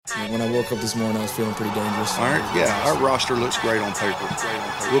When I woke up this morning, I was feeling pretty dangerous. All right, yeah, our roster looks great on paper.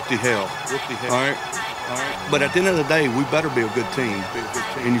 Whoop-de hell. All right. But at the end of the day, we better be a good team.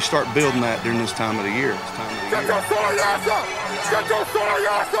 And you start building that during this time of the year. Get your sorry ass up! Get your sorry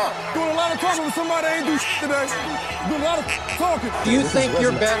ass up! Doing a lot of talking with somebody that ain't do shit today. Doing a lot of talking. Do you think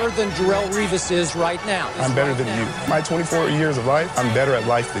you're better than Jarrell Revis is right now? I'm better than you. My 24 years of life, I'm better at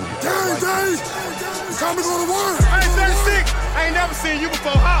life than you. Dave! It's time to go to work! I ain't 36. I ain't never seen you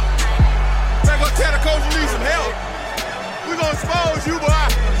before. How? I'm gonna tell the coach you need some help. We gonna expose you, boy.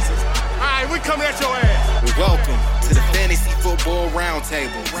 All right, we coming at your ass. Welcome to the Fantasy Football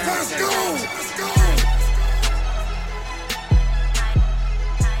Roundtable. Let's go! Let's go!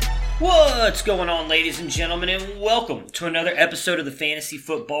 What's going on, ladies and gentlemen, and welcome to another episode of the Fantasy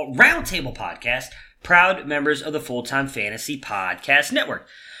Football Roundtable Podcast, proud members of the Full-Time Fantasy Podcast Network.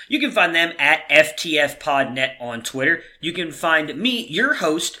 You can find them at FTFPodNet on Twitter. You can find me, your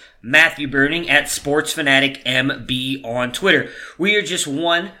host, Matthew Burning, at SportsFanaticMB on Twitter. We are just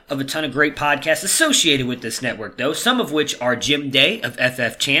one of a ton of great podcasts associated with this network, though, some of which are Jim Day of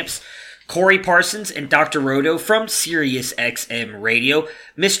FF Champs, Corey Parsons and Dr. Roto from Sirius XM Radio,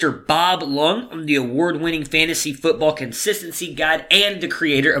 Mr. Bob Lung from the award-winning Fantasy Football Consistency Guide and the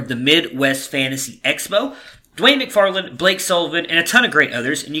creator of the Midwest Fantasy Expo, Dwayne McFarland, Blake Sullivan, and a ton of great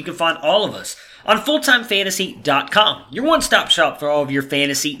others, and you can find all of us on FullTimeFantasy.com, your one-stop shop for all of your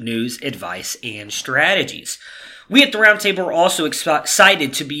fantasy news, advice, and strategies. We at the Roundtable are also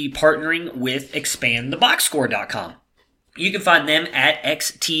excited to be partnering with ExpandTheBoxScore.com. You can find them at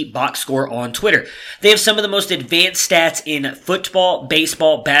XTBoxScore on Twitter. They have some of the most advanced stats in football,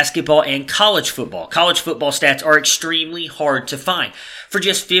 baseball, basketball, and college football. College football stats are extremely hard to find. For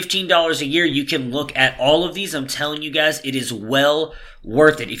just $15 a year, you can look at all of these. I'm telling you guys, it is well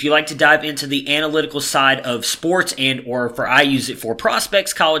worth it. If you like to dive into the analytical side of sports I use it for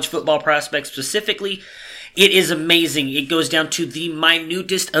prospects, college football prospects specifically, it is amazing. It goes down to the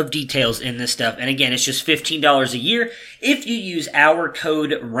minutest of details in this stuff. And again, it's just $15 a year. If you use our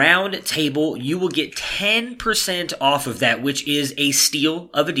code ROUNDTABLE, you will get 10% off of that, which is a steal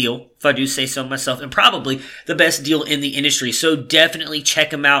of a deal, if I do say so myself, and probably the best deal in the industry. So definitely check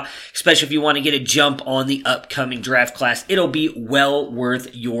them out, especially if you want to get a jump on the upcoming draft class. It'll be well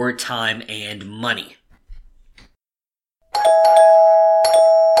worth your time and money.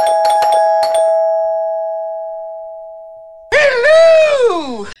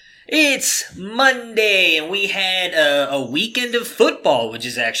 It's Monday, and we had a weekend of football, which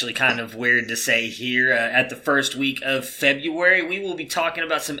is actually kind of weird to say here at the first week of February. We will be talking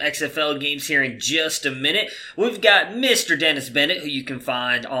about some XFL games here in just a minute. We've got Mr. Dennis Bennett, who you can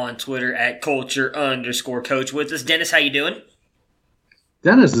find on Twitter at culture_coach with us. Dennis, how you doing?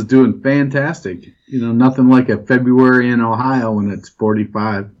 Dennis is doing fantastic. You know, nothing like a February in Ohio when it's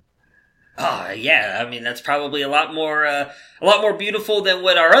 45. Oh, yeah. I mean, that's probably a lot more beautiful than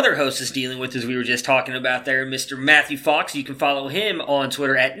what our other host is dealing with, as we were just talking about there, Mr. Matthew Fox. You can follow him on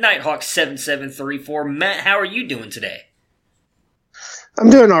Twitter at Nighthawk7734. Matt, how are you doing today?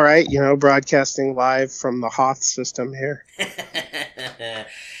 I'm doing all right, broadcasting live from the Hoth system here.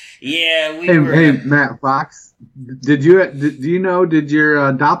 Yeah, Hey, Matt Fox, did your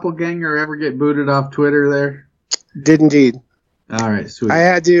doppelganger ever get booted off Twitter there? Did indeed. All right, sweet. I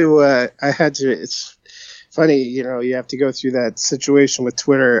had to, it's funny, you have to go through that situation with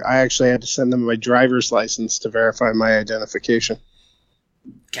Twitter. I actually had to send them my driver's license to verify my identification.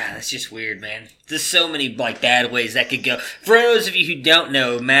 God, that's just weird, man. There's so many, bad ways that could go. For those of you who don't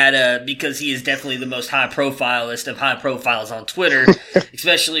know, Matt, because he is definitely the most high-profilist of high profiles on Twitter,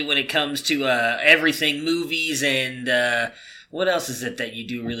 especially when it comes to everything movies and, what else is it that you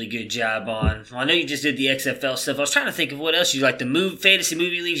do a really good job on? Well, I know you just did the XFL stuff. I was trying to think of what else you like. The fantasy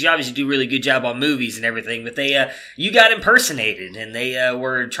movie leagues, you obviously do a really good job on movies and everything, but you got impersonated, and they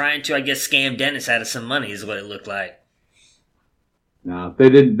were trying to, I guess, scam Dennis out of some money is what it looked like. No, they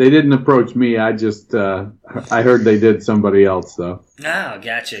didn't approach me. I just, I heard they did somebody else, though. Oh,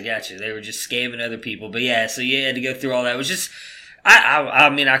 gotcha. They were just scamming other people. But yeah, so you had to go through all that. It was just,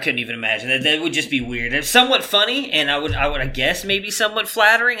 I mean, I couldn't even imagine. That would just be weird. It's somewhat funny, and I would, I guess, maybe somewhat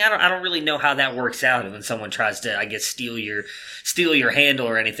flattering. I don't really know how that works out when someone tries to, I guess, steal your handle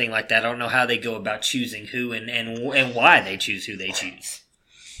or anything like that. I don't know how they go about choosing who and why they choose who they choose.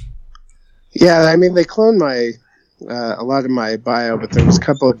 Yeah, I mean, they cloned a lot of my bio, but there was a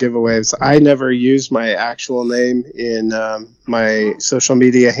couple of giveaways. I never used my actual name in my social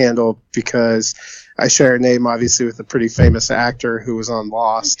media handle because I share a name, obviously, with a pretty famous actor who was on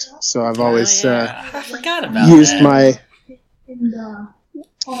Lost. So I've always I forgot about used that.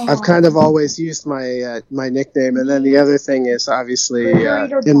 I've kind of always used my my nickname, and then the other thing is obviously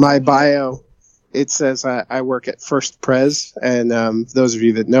in my bio, it says I work at First Pres, and those of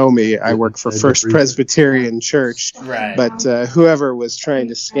you that know me, I work for First Presbyterian Church. Right. But whoever was trying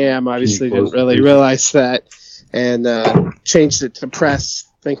to scam obviously didn't really realize that, and changed it to Press,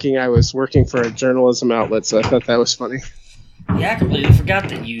 thinking I was working for a journalism outlet. So I thought that was funny. Yeah, I completely forgot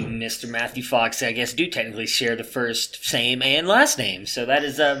that you, Mr. Matthew Fox, I guess, do technically share the first, same, and last name. So that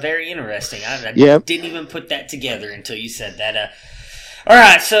is very interesting. I didn't even put that together until you said that. All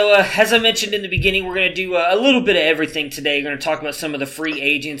right, so as I mentioned in the beginning, we're going to do a little bit of everything today. We're going to talk about some of the free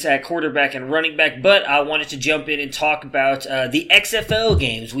agents at quarterback and running back, but I wanted to jump in and talk about the XFL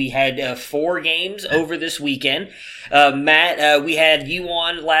games. We had 4 games over this weekend. Matt, we had you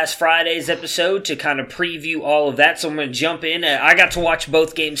on last Friday's episode to kind of preview all of that, so I'm going to jump in. I got to watch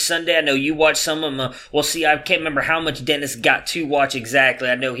both games Sunday. I know you watched some of them. We'll see. I can't remember how much Dennis got to watch exactly.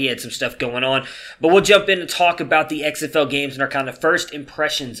 I know he had some stuff going on, but we'll jump in and talk about the XFL games and our kind of first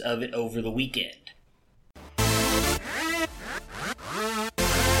impressions of it over the weekend.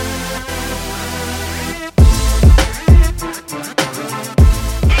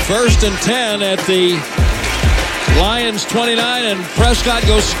 First and 10 at the Lions 29, and Prescott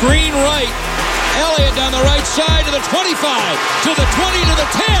goes screen right. Elliott down the right side to the 25, to the 20, to the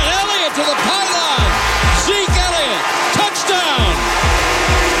 10. Elliott to the pylon. Zeke Elliott, touchdown.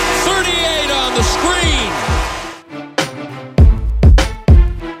 38 on the screen.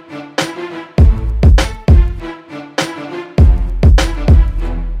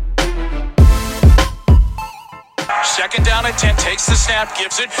 Second down at 10, takes the snap,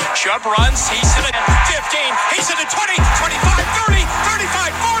 gives it. Chubb runs, he's to the 15, he's to the 20, 25, 30,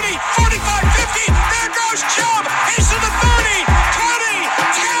 35, 40, 45, 50. There goes Chubb, he's to the 30, 20,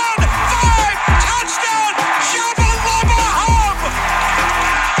 10, 5, touchdown, Chubba Lubba Hub.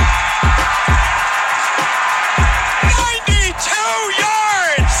 92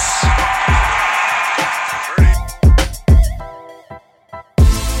 yards.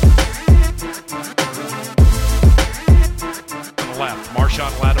 Left.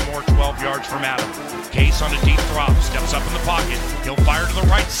 Marshawn Lattimore, 12 yards from Adam. Case on a deep drop, steps up in the pocket. He'll fire to the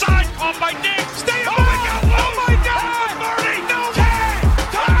right side. Caught by Diggs. Stay up. Oh my God! Marty, no!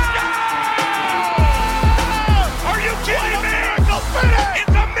 Touchdown! Are you kidding me? It's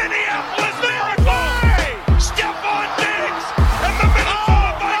a Minneapolis miracle! Stephon Diggs and the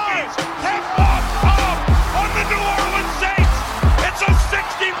Minnesota Vikings have walked up on the New Orleans Saints. It's a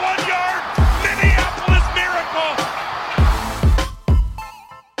 61-yard Minneapolis miracle.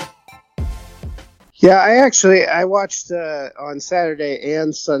 Yeah, I watched on Saturday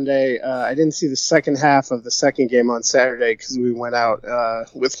and Sunday. I didn't see the second half of the second game on Saturday because we went out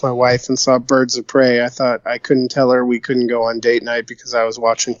with my wife and saw Birds of Prey. I thought I couldn't tell her we couldn't go on date night because I was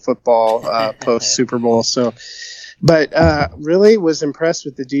watching football post Super Bowl. But really was impressed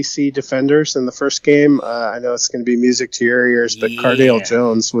with the DC defenders in the first game. I know it's going to be music to your ears, but Cardale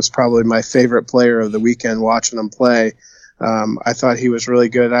Jones was probably my favorite player of the weekend watching him play. I thought he was really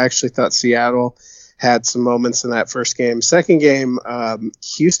good. I actually thought Seattle had some moments in that first game. Second game,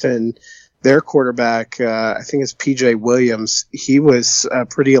 Houston, their quarterback, I think it's PJ Williams, he was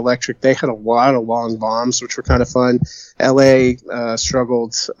pretty electric. They had a lot of long bombs, which were kind of fun. LA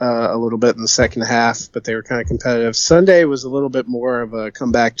struggled a little bit in the second half, but they were kind of competitive. Sunday was a little bit more of a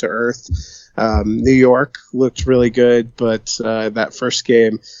comeback to earth. New York looked really good, but that first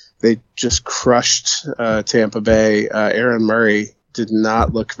game, they just crushed Tampa Bay. Aaron Murray did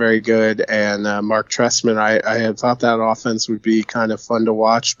not look very good, and Mark Trestman, I had thought that offense would be kind of fun to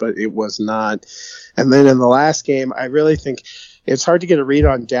watch, but it was not. And then in the last game, I really think it's hard to get a read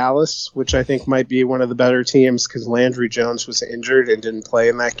on Dallas, which I think might be one of the better teams because Landry Jones was injured and didn't play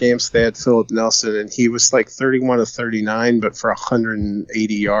in that game, so they had Philip Nelson, and he was like 31 of 39, but for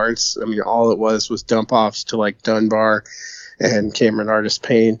 180 yards. I mean, all it was dump-offs to like Dunbar and Cameron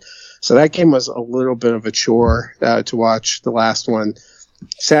Artis-Payne. So that game was a little bit of a chore to watch, the last one.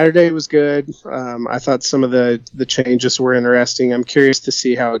 Saturday was good. I thought some of the changes were interesting. I'm curious to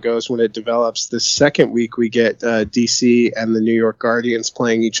see how it goes when it develops. The second week we get DC and the New York Guardians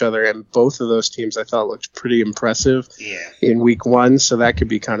playing each other, and both of those teams I thought looked pretty impressive in week one, so that could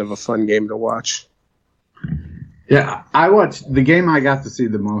be kind of a fun game to watch. Yeah, I watched the game I got to see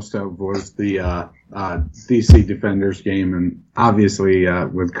the most of was the DC Defenders game, and obviously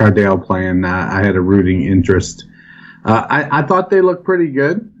with Cardale playing, I had a rooting interest. I thought they looked pretty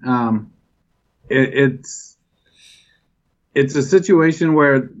good. It's a situation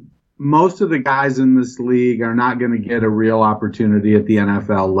where most of the guys in this league are not going to get a real opportunity at the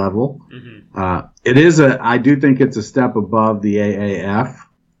NFL level. Mm-hmm. I do think it's a step above the AAF,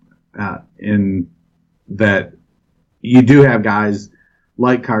 in that you do have guys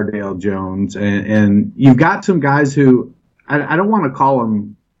like Cardale Jones, and you've got some guys who I don't want to call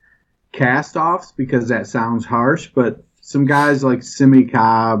them cast-offs because that sounds harsh, but some guys like Simi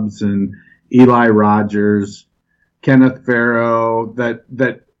Cobbs and Eli Rogers, Kenneth Farrow,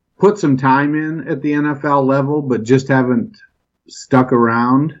 that put some time in at the NFL level, but just haven't stuck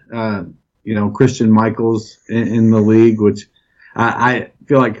around. Christian Michaels in the league, which I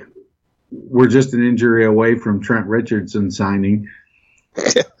feel like we're just an injury away from Trent Richardson signing.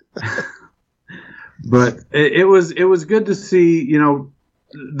 But it was good to see,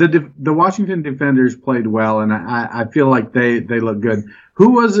 the Washington defenders played well, and I feel like they look good.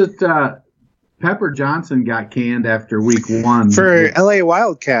 Who was it? Pepper Johnson got canned after week 1 for LA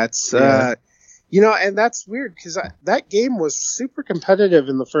Wildcats. Yeah. And that's weird because that game was super competitive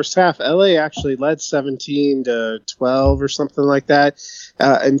in the first half. LA actually led 17-12 or something like that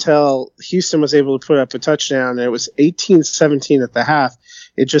until Houston was able to put up a touchdown, and it was 18-17 at the half.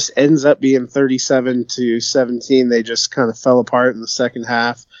 It just ends up being 37-17. They just kind of fell apart in the second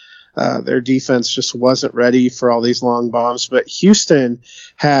half. Their defense just wasn't ready for all these long bombs. But Houston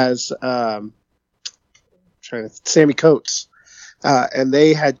has Sammy Coates. And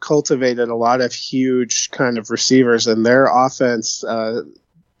they had cultivated a lot of huge kind of receivers, and their offense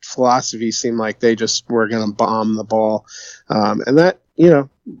philosophy seemed like they just were going to bomb the ball. And that,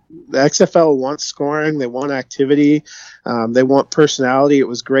 the XFL wants scoring. They want activity. They want personality. It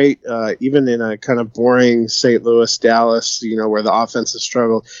was great, even in a kind of boring St. Louis, Dallas, where the offense has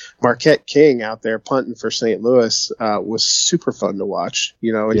struggled. Marquette King out there punting for St. Louis was super fun to watch,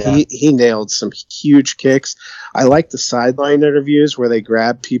 and he nailed some huge kicks. I like the sideline interviews where they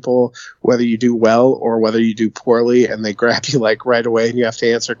grab people, whether you do well or whether you do poorly, and they grab you like right away, and you have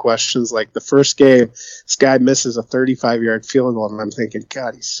to answer questions. Like the first game, this guy misses a 35-yard field goal, and I'm thinking,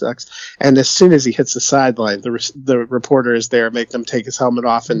 God, he sucks. And as soon as he hits the sideline, the reporter is there, make them take his helmet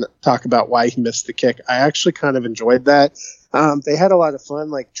off and talk about why he missed the kick. I actually kind of enjoyed that. They had a lot of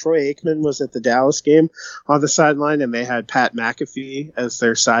fun. Like Troy Aikman was at the Dallas game on the sideline, and they had Pat McAfee as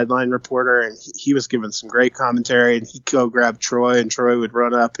their sideline reporter, and he was giving some great commentary, and he'd go grab Troy, and Troy would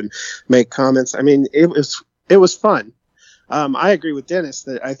run up and make comments. I mean, it was fun. I agree with Dennis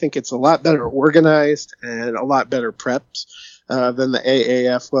that I think it's a lot better organized and a lot better prepped than the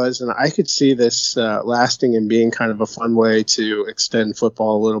AAF was, and I could see this lasting and being kind of a fun way to extend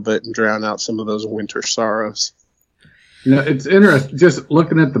football a little bit and drown out some of those winter sorrows. It's interesting just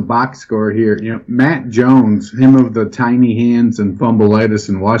looking at the box score here. Matt Jones, him of the tiny hands and fumbleitis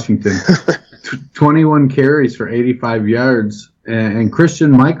in Washington, 21 carries for 85 yards, and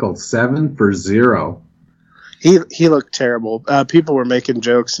Christian Michael 7 for 0. He looked terrible. People were making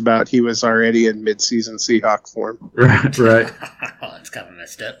jokes about he was already in midseason Seahawk form. Right. Oh, it's kind of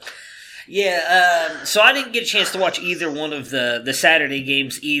messed up. Yeah, so I didn't get a chance to watch either one of the Saturday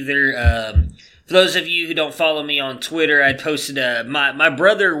games either. For those of you who don't follow me on Twitter, I posted my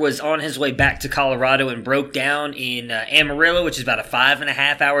brother was on his way back to Colorado and broke down in Amarillo, which is about a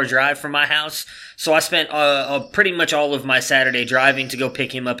 5.5-hour drive from my house. So I spent pretty much all of my Saturday driving to go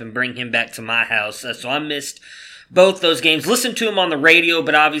pick him up and bring him back to my house. So I missed both those games. Listened to him on the radio,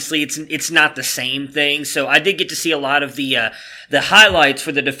 but obviously it's not the same thing. So I did get to see a lot of the highlights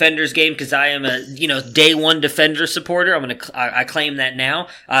for the Defenders game because I am a day one Defender supporter. I claim that now.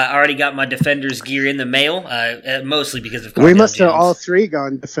 I already got my Defenders gear in the mail, mostly because of Cardale We must have Jones. all three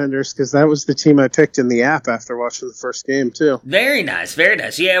gone Defenders because that was the team I picked in the app after watching the first game too. Very nice, very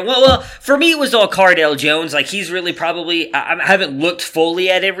nice. Yeah, well, for me it was all Cardale Jones. Like he's really probably I haven't looked fully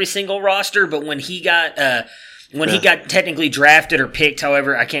at every single roster, but when he got technically drafted or picked,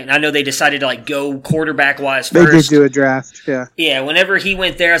 however, I know they decided to go quarterback wise first. They did do a draft, yeah. Yeah, whenever he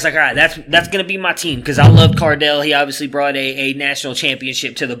went there, I was like, all right, that's going to be my team because I love Cardale. He obviously brought a national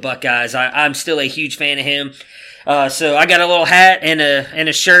championship to the Buckeyes. I'm still a huge fan of him. So I got a little hat and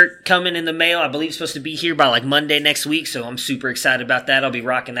a shirt coming in the mail. I believe it's supposed to be here by Monday next week, so I'm super excited about that. I'll be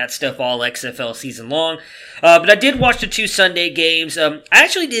rocking that stuff all XFL season long. But I did watch the 2 Sunday games. I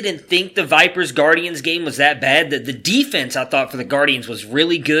actually didn't think the Vipers-Guardians game was that bad. The defense, I thought, for the Guardians was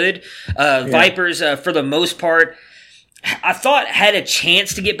really good. Vipers, for the most part, I thought had a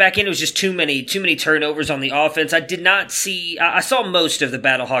chance to get back in. It was just too many turnovers on the offense. I saw most of the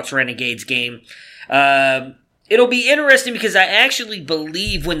Battlehawks Renegades game. It'll be interesting because I actually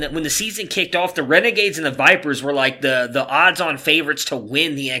believe when the season kicked off, the Renegades and the Vipers were the odds-on favorites to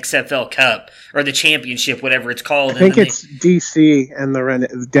win the XFL Cup or the championship, whatever it's called. I think it's DC and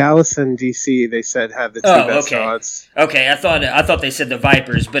the Dallas and DC. They said had the two best odds. Okay, I thought they said the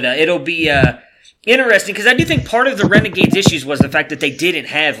Vipers, but it'll be Interesting, because I do think part of the Renegades' issues was the fact that they didn't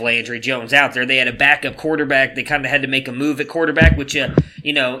have Landry Jones out there. They had a backup quarterback. They kind of had to make a move at quarterback, which,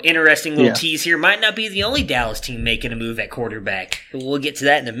 interesting little tease here. Might not be the only Dallas team making a move at quarterback. We'll get to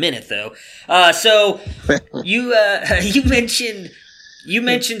that in a minute, though. So you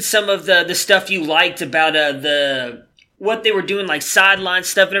mentioned some of the stuff you liked about what they were doing, like sideline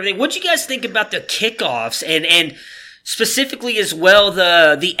stuff and everything. What'd you guys think about the kickoffs and specifically as well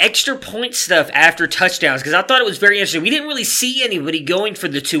the extra point stuff after touchdowns? Because I thought it was very interesting. We didn't really see anybody going for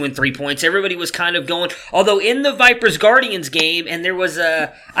the 2 and 3 points. Everybody was kind of going, although in the Vipers-Guardians game, and there was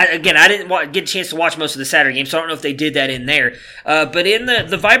I didn't get a chance to watch most of the Saturday game, so I don't know if they did that in there. But in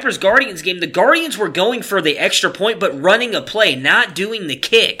the Vipers-Guardians game, the Guardians were going for the extra point, but running a play, not doing the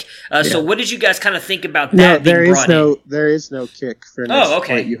kick. So what did you guys kind of think about that? There is no kick for an extra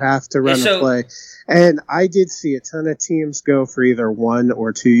point. You have to run a play. And I did see a ton of teams go for either 1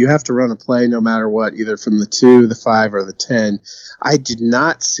 or 2. You have to run a play no matter what, either from the 2, the 5, or the 10. I did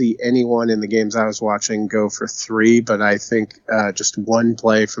not see anyone in the games I was watching go for 3, but I think just one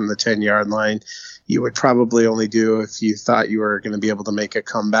play from the 10-yard line you would probably only do if you thought you were going to be able to make a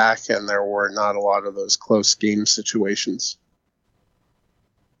comeback, and there were not a lot of those close game situations.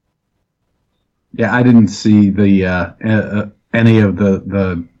 Yeah, I didn't see the any of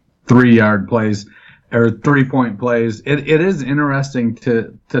the 3-yard plays or 3-point plays. It is interesting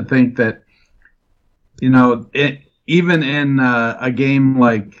to think that, even in a game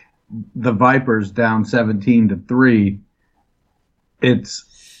like the Vipers down 17-3,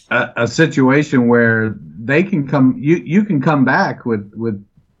 it's a situation where they can come. You can come back with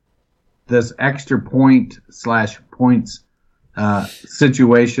this extra point/points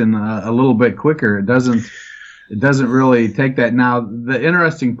situation a little bit quicker. It doesn't really take that. Now, the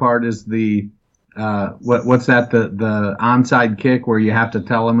interesting part is the what's that? The onside kick where you have to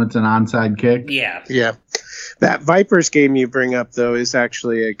tell them it's an onside kick. Yeah. That Vipers game you bring up though is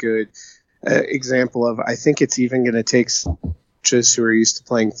actually a good example of. I think it's even going to take coaches who are used to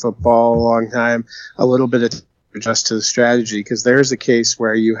playing football a long time a little bit of time to adjust to the strategy, because there's a case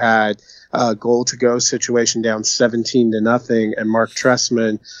where you had a goal-to-go situation down 17-0, and Mark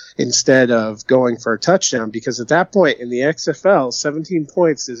Trestman, instead of going for a touchdown, because at that point in the XFL, 17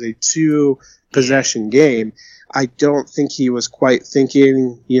 points is a 2-possession game. I don't think he was quite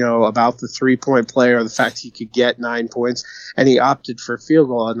thinking, about the 3-point play or the fact he could get 9 points, and he opted for field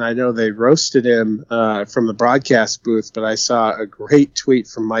goal. And I know they roasted him from the broadcast booth, but I saw a great tweet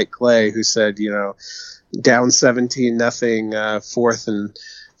from Mike Clay who said, down 17-0,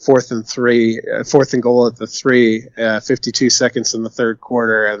 fourth and goal at the 3, 52 seconds in the third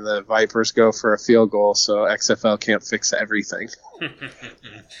quarter, and the Vipers go for a field goal, so XFL can't fix everything.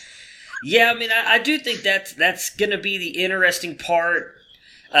 Yeah, I mean, I do think that's going to be the interesting part.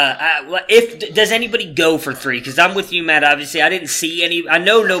 Does anybody go for 3? Because I'm with you, Matt. Obviously, I didn't see any. I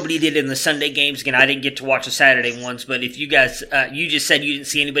know nobody did in the Sunday games. Again, I didn't get to watch the Saturday ones. But if you guys, you just said you didn't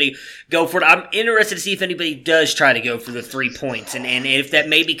see anybody go for it. I'm interested to see if anybody does try to go for the 3 points, and if that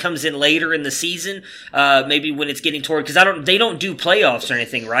maybe comes in later in the season, maybe when it's getting toward. Because they don't do playoffs or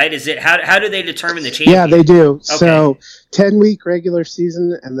anything, right? Is it how do they determine the champion? Yeah, they do. Okay. So 10-week regular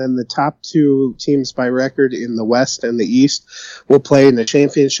season, and then the top 2 teams by record in the West and the East will play in the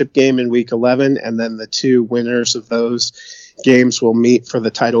championship game in week 11, and then the 2 winners of those games will meet for the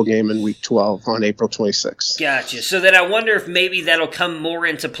title game in week 12 on April 26th. Gotcha. So then I wonder if maybe that'll come more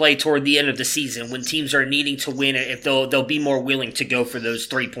into play toward the end of the season when teams are needing to win, if they'll be more willing to go for those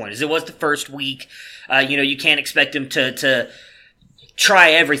 3 points. It was the first week. You can't expect them to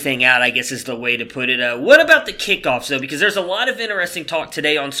try everything out, I guess is the way to put it. What about the kickoffs, though? Because there's a lot of interesting talk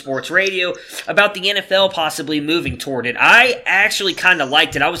today on sports radio about the NFL possibly moving toward it. I actually kind of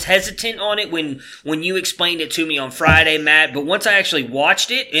liked it. I was hesitant on it when you explained it to me on Friday, Matt, but once I actually watched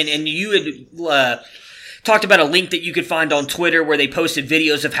it, and you had talked about a link that you could find on Twitter where they posted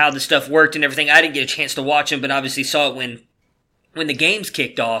videos of how the stuff worked and everything. I didn't get a chance to watch them, but obviously saw it when the games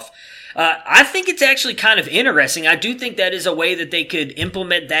kicked off. I think it's actually kind of interesting. I do think that is a way that they could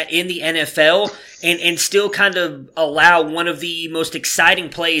implement that in the NFL and still kind of allow one of the most exciting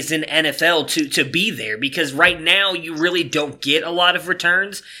plays in NFL to be there, because right now you really don't get a lot of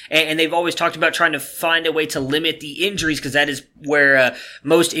returns, and they've always talked about trying to find a way to limit the injuries, because that is where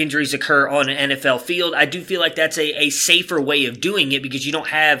most injuries occur on an NFL field. I do feel like that's a safer way of doing it, because you don't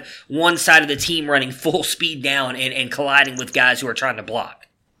have one side of the team running full speed down and colliding with guys who are trying to block.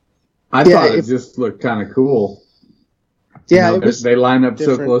 I thought it just looked kind of cool. Yeah, it was they line up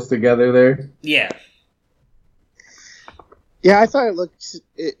different. So close together there. Yeah. Yeah, I thought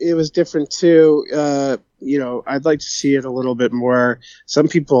it was different too. I'd like to see it a little bit more. Some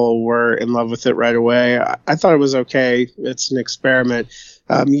people were in love with it right away. I thought it was okay. It's an experiment.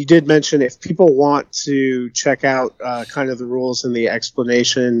 You did mention if people want to check out kind of the rules and the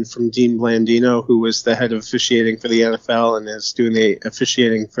explanation from Dean Blandino, who was the head of officiating for the NFL and is doing the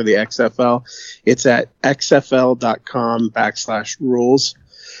officiating for the XFL, it's at xfl.com/rules.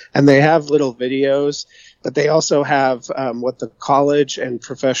 And they have little videos, but they also have what the college and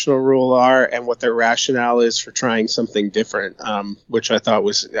professional rule are and what their rationale is for trying something different, which I thought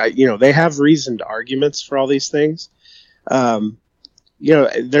was, they have reasoned arguments for all these things.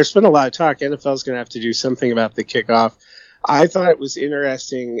 There's been a lot of talk. NFL is going to have to do something about the kickoff. I thought it was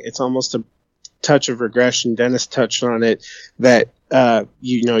interesting. It's almost a touch of regression. Dennis touched on it, that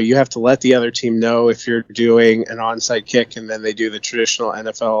you have to let the other team know if you're doing an onside kick, and then they do the traditional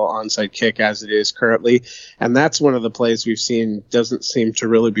NFL onside kick as it is currently. And that's one of the plays we've seen doesn't seem to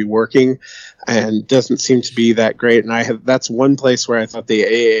really be working and doesn't seem to be that great. And that's one place where I thought the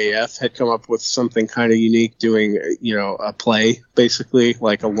AAF had come up with something kind of unique, doing, a play, basically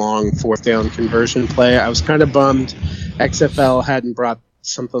like a long fourth down conversion play. I was kind of bummed XFL hadn't brought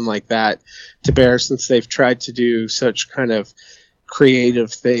something like that to bear, since they've tried to do such kind of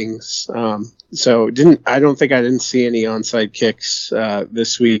creative things. I don't think I didn't see any onside kicks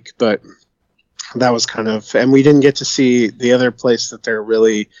this week, but that was and we didn't get to see the other place that they're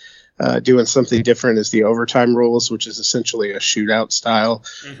really doing something different is the overtime rules, which is essentially a shootout style,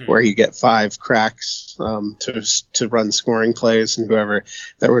 where you get 5 cracks to run scoring plays, and there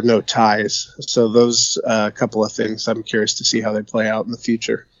were no ties. So those couple of things, I'm curious to see how they play out in the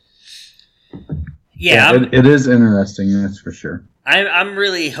future. Yeah, it is interesting, that's for sure. I'm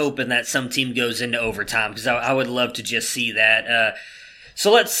really hoping that some team goes into overtime, because I would love to just see that. So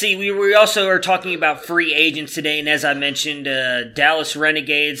let's see. We also are talking about free agents today, and as I mentioned, Dallas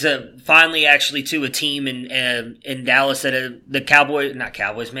Renegades finally actually to a team in Dallas that not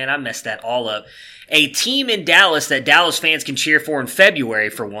Cowboys, man, I messed that all up. A team in Dallas that Dallas fans can cheer for in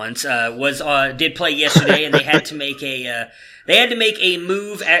February for once did play yesterday, and they had to make a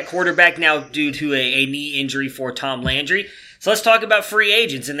move at quarterback now due to a knee injury for Tom Landry. So let's talk about free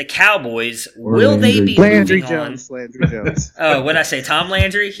agents and the Cowboys. Will they be moving on? Landry Jones. Oh, what did I say? Tom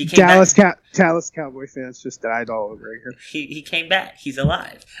Landry? He came back. Dallas Cowboy fans just died all over here. He came back. He's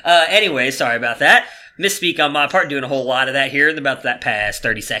alive. Anyway, sorry about that. Misspeak on my part, doing a whole lot of that here in about that past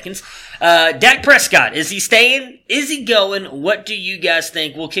 30 seconds. Dak Prescott, is he staying? Is he going? What do you guys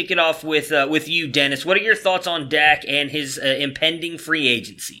think? We'll kick it off with you, Dennis. What are your thoughts on Dak and his impending free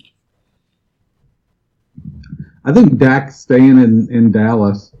agency? I think Dak's staying in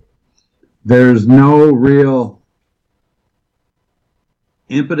Dallas. There's no real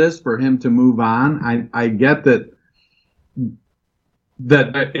impetus for him to move on. I get that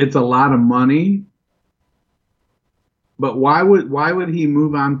it's a lot of money, but why would he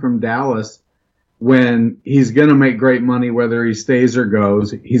move on from Dallas when he's going to make great money whether he stays or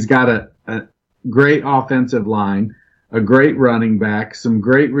goes? He's got a great offensive line, a great running back, some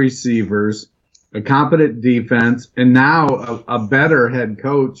great receivers, a competent defense, and now a better head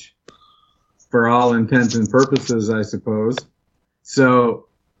coach for all intents and purposes, I suppose. So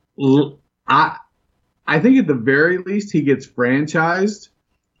I think at the very least he gets franchised.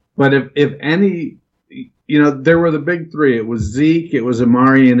 But if any, there were the big three. It was Zeke, it was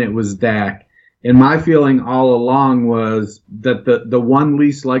Amari, and it was Dak. And my feeling all along was that the one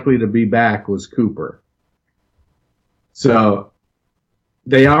least likely to be back was Cooper. So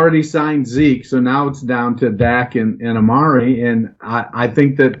they already signed Zeke, so now it's down to Dak and Amari, and I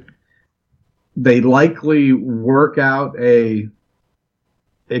think that they likely work out a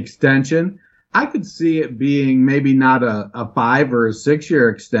extension. I could see it being maybe not a 5 or a 6 year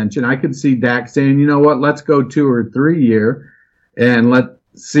extension. I could see Dak saying, you know what, let's go 2 or 3 year, and let's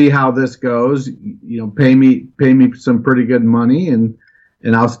see how this goes. Pay me some pretty good money, and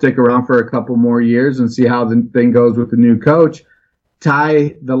I'll stick around for a couple more years and see how the thing goes with the new coach.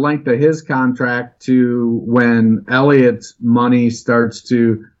 Tie the length of his contract to when Elliott's money starts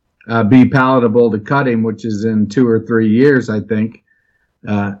to be palatable to cut him, which is in 2 or 3 years, I think.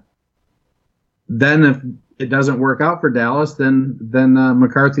 Then if it doesn't work out for Dallas, then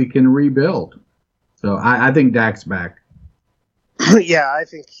McCarthy can rebuild. So I think Dak's back. Yeah, I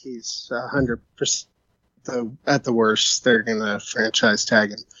think he's 100%. At the worst, they're going to franchise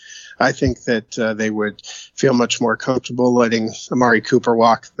tag him. I think that they would feel much more comfortable letting Amari Cooper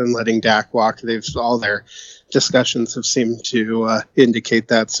walk than letting Dak walk. All their discussions have seemed to indicate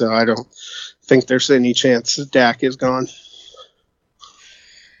that, so I don't think there's any chance that Dak is gone.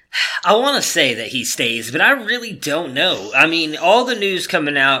 I want to say that he stays, but I really don't know. I mean, all the news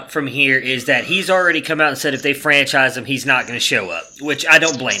coming out from here is that he's already come out and said if they franchise him, he's not going to show up, which I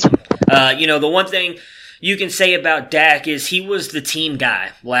don't blame him. The one thing you can say about Dak is he was the team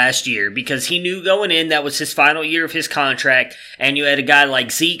guy last year because he knew going in that was his final year of his contract, and you had a guy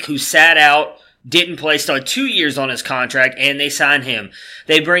like Zeke who sat out, didn't play, still had 2 years on his contract, and they signed him.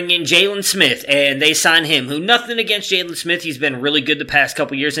 They bring in Jalen Smith, and they sign him, who nothing against Jalen Smith. He's been really good the past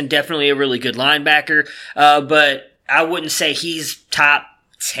couple years and definitely a really good linebacker, but I wouldn't say he's top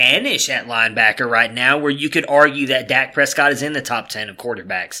 10-ish at linebacker right now, where you could argue that Dak Prescott is in the top 10 of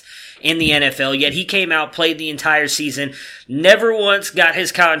quarterbacks in the NFL, yet he came out, played the entire season, never once got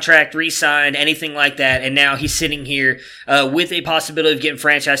his contract re-signed, anything like that, and now he's sitting here with a possibility of getting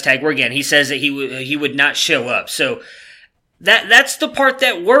franchise tag, where again, he says that he would not show up. So that's the part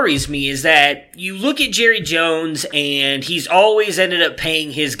that worries me, is that you look at Jerry Jones and he's always ended up paying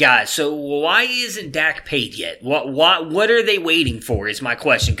his guys. So why isn't Dak paid yet? What are they waiting for is my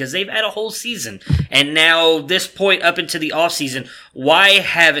question, because they've had a whole season. And now this point up into the offseason, why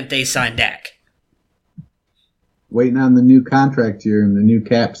haven't they signed Dak? Waiting on the new contract year and the new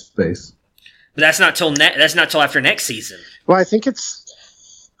cap space. But that's not till after next season. Well, I think it's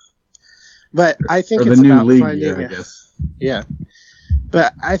about finding year, I guess. Yeah,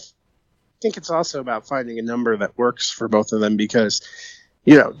 but I think it's also about finding a number that works for both of them, because,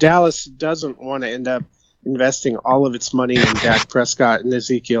 Dallas doesn't want to end up investing all of its money in Dak Prescott and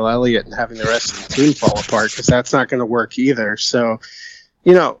Ezekiel Elliott and having the rest of the team fall apart, because that's not going to work either. So,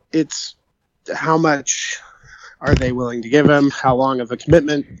 it's how much are they willing to give him? How long of a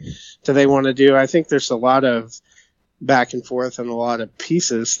commitment do they want to do? I think there's a lot of back and forth and a lot of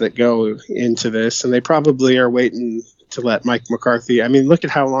pieces that go into this, and they probably are waiting to let Mike McCarthy. I mean, look at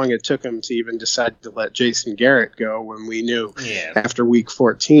how long it took him to even decide to let Jason Garrett go when we knew after week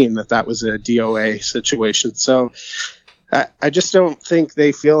 14 that was a DOA situation. So I just don't think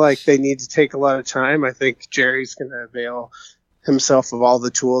they feel like they need to take a lot of time. I think Jerry's going to avail himself of all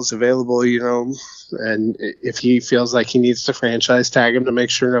the tools available, and if he feels like he needs to franchise tag him to make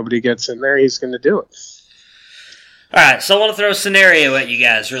sure nobody gets in there, he's going to do it. All right, so I want to throw a scenario at you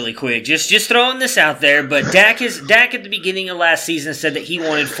guys really quick. Just throwing this out there, but Dak at the beginning of last season said that he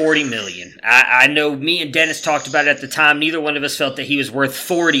wanted $40 million. I know me and Dennis talked about it at the time. Neither one of us felt that he was worth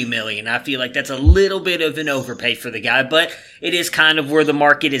 $40 million. I feel like that's a little bit of an overpay for the guy, but it is kind of where the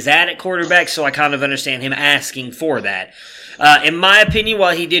market is at quarterback, so I kind of understand him asking for that. In my opinion,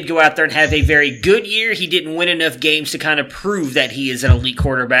 while he did go out there and have a very good year, he didn't win enough games to kind of prove that he is an elite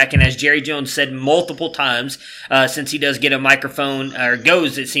quarterback. And as Jerry Jones said multiple times, since he does get a microphone, or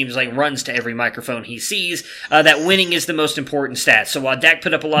it seems like runs to every microphone he sees, that winning is the most important stat. So while Dak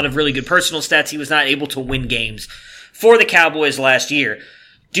put up a lot of really good personal stats, he was not able to win games for the Cowboys last year.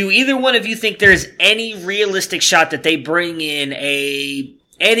 Do either one of you think there's any realistic shot that they bring in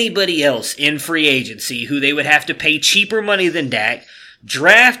anybody else in free agency who they would have to pay cheaper money than Dak,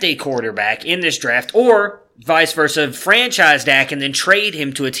 draft a quarterback in this draft, or vice versa, franchise Dak and then trade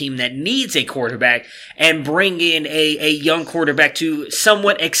him to a team that needs a quarterback and bring in a young quarterback to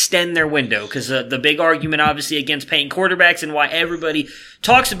somewhat extend their window? Because the big argument, obviously, against paying quarterbacks and why everybody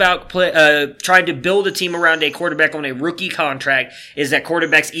talks about trying to build a team around a quarterback on a rookie contract is that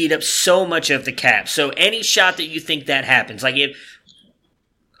quarterbacks eat up so much of the cap. So any shot that you think that happens, like if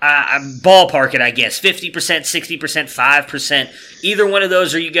ballpark it, I guess, 50%, 60%, 5%. Either one of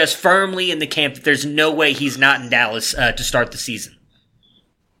those, are you guys firmly in the camp that there's no way he's not in Dallas to start the season?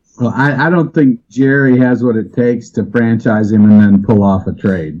 Well, I don't think Jerry has what it takes to franchise him and then pull off a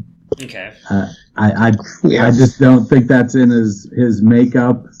trade. Okay. I just don't think that's in his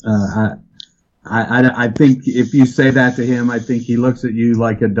makeup. I think if you say that to him, I think he looks at you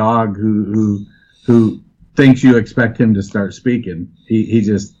like a dog who thinks you expect him to start speaking.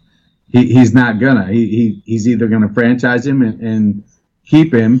 He's not gonna. He's either gonna franchise him and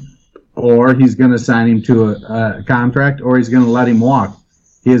keep him, or he's gonna sign him to a contract, or he's gonna let him walk.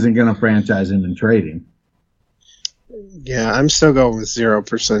 He isn't gonna franchise him and trade him. Yeah, I'm still going with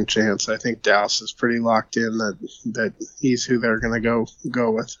 0% chance. I think Dallas is pretty locked in that he's who they're gonna go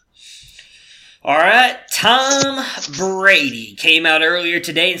with. All right, Tom Brady came out earlier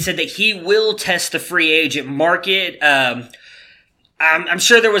today and said that he will test the free agent market. I'm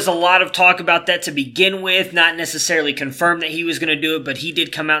sure there was a lot of talk about that to begin with, not necessarily confirmed that he was going to do it, but he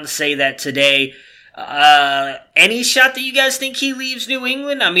did come out and say that today. Any shot that you guys think he leaves New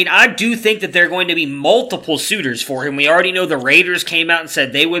England? I mean, I do think that there are going to be multiple suitors for him. We already know the Raiders came out and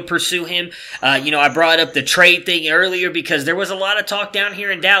said they would pursue him. I brought up the trade thing earlier because there was a lot of talk down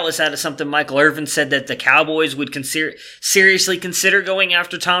here in Dallas out of something Michael Irvin said that the Cowboys would seriously consider going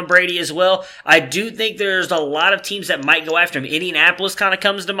after Tom Brady as well. I do think there's a lot of teams that might go after him. Indianapolis kind of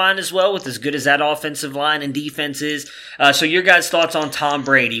comes to mind as well with as good as that offensive line and defense is. So your guys' thoughts on Tom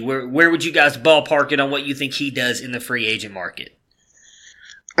Brady? Where would you guys ballpark it on what you think he does in the free agent market?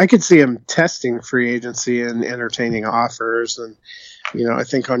 I could see him testing free agency and entertaining offers. And, I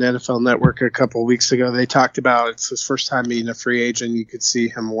think on NFL Network a couple of weeks ago, they talked about it's his first time being a free agent. You could see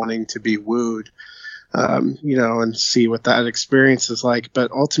him wanting to be wooed, and see what that experience is like.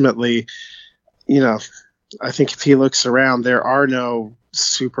 But ultimately, I think if he looks around, there are no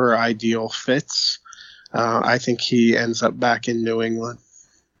super ideal fits. I think he ends up back in New England.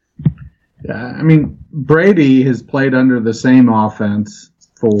 Yeah, I mean, Brady has played under the same offense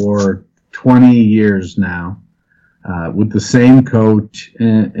for 20 years now, with the same coach.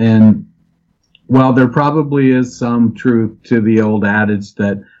 And while there probably is some truth to the old adage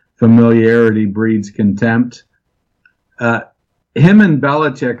that familiarity breeds contempt, him and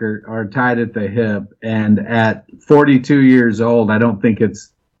Belichick are tied at the hip. And at 42 years old, I don't think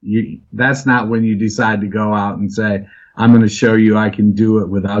that's not when you decide to go out and say, I'm going to show you I can do it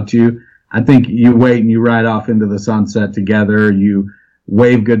without you. I think you wait and you ride off into the sunset together. You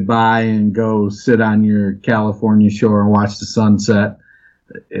wave goodbye and go sit on your California shore and watch the sunset.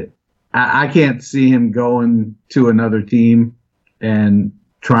 I can't see him going to another team and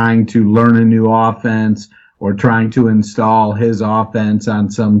trying to learn a new offense or trying to install his offense on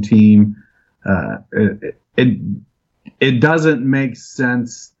some team. It doesn't make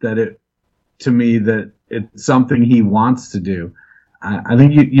sense to me that it's something he wants to do. I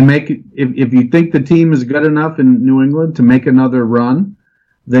think you make it, if you think the team is good enough in New England to make another run,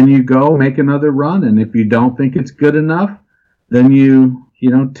 then you go make another run. And if you don't think it's good enough, then you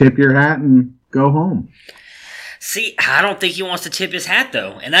tip your hat and go home. See, I don't think he wants to tip his hat,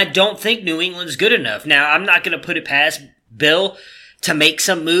 though. And I don't think New England's good enough. Now, I'm not going to put it past Bill to make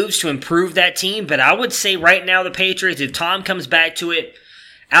some moves to improve that team, but I would say right now the Patriots, if Tom comes back to it,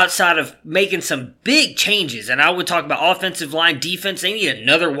 outside of making some big changes, and I would talk about offensive line, defense, they need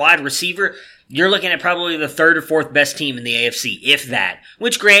another wide receiver. You're looking at probably the third or fourth best team in the AFC, if that.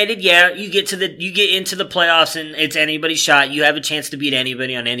 Which, granted, yeah, you get into the playoffs and it's anybody's shot. You have a chance to beat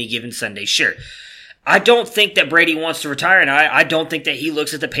anybody on any given Sunday, sure. I don't think that Brady wants to retire, and I don't think that he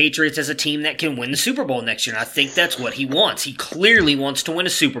looks at the Patriots as a team that can win the Super Bowl next year. And I think that's what he wants. He clearly wants to win a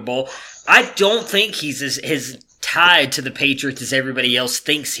Super Bowl. I don't think he's as tied to the Patriots as everybody else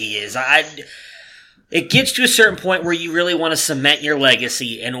thinks he is. It gets to a certain point where you really want to cement your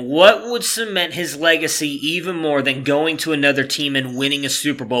legacy, and what would cement his legacy even more than going to another team and winning a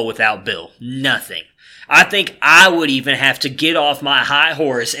Super Bowl without Bill? Nothing. I think I would even have to get off my high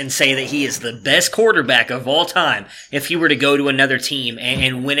horse and say that he is the best quarterback of all time if he were to go to another team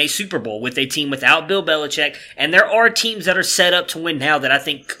and win a Super Bowl with a team without Bill Belichick. And there are teams that are set up to win now that I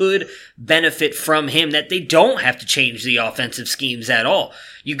think could benefit from him, that they don't have to change the offensive schemes at all.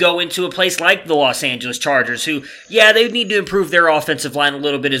 You go into a place like the Los Angeles Chargers, who, yeah, they need to improve their offensive line a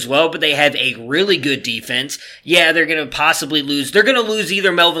little bit as well, but they have a really good defense. Yeah, they're going to possibly lose. They're going to lose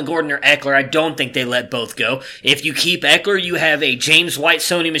either Melvin Gordon or Eckler. I don't think they let both go. If you keep Eckler, you have a James White,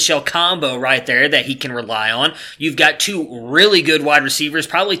 Sony Michel combo right there that he can rely on. You've got two really good wide receivers,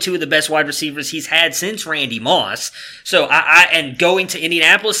 probably two of the best wide receivers he's had since Randy Moss. So, and going to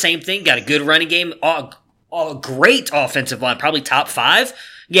Indianapolis, same thing. Got a good running game, a great offensive line, probably top 5.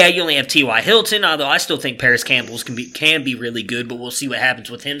 Yeah, you only have T.Y. Hilton, although I still think Paris Campbell's can be really good, but we'll see what happens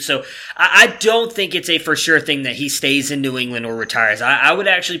with him. So I don't think it's a for sure thing that he stays in New England or retires. I would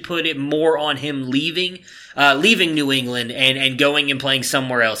actually put it more on him leaving New England and going and playing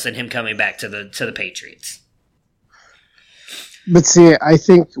somewhere else than him coming back to the Patriots. But see, I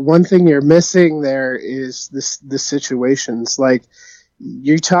think one thing you're missing there is the situations. Like,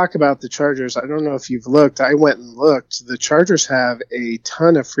 you talk about the Chargers. I don't know if you've looked. I went and looked. The Chargers have a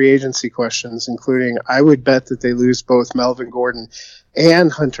ton of free agency questions, including I would bet that they lose both Melvin Gordon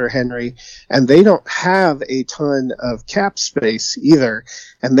and Hunter Henry, and they don't have a ton of cap space either.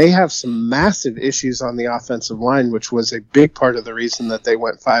 And they have some massive issues on the offensive line, which was a big part of the reason that they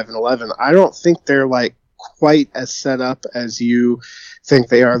went 5-11. I don't think they're like quite as set up as you think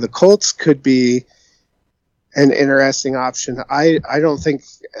they are. The Colts could be an interesting option. I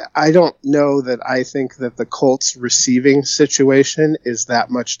don't know that I think that the Colts receiving situation is that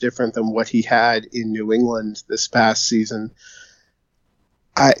much different than what he had in New England this past season.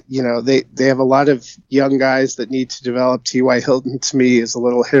 They have a lot of young guys that need to develop. T.Y. Hilton, to me, is a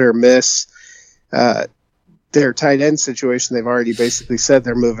little hit or miss. Their tight end situation, they've already basically said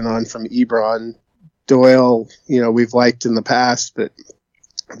they're moving on from Ebron. Doyle, we've liked in the past, but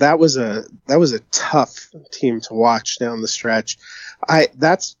that was a tough team to watch down the stretch.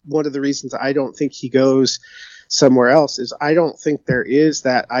 That's one of the reasons I don't think he goes somewhere else, is I don't think there is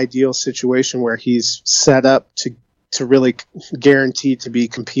that ideal situation where he's set up to really guarantee to be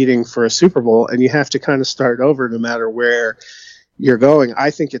competing for a Super Bowl, and you have to kind of start over no matter where you're going.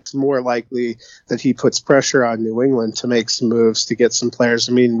 I think it's more likely that he puts pressure on New England to make some moves to get some players.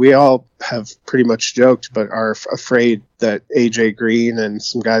 I mean, we all have pretty much joked, but are afraid that AJ Green and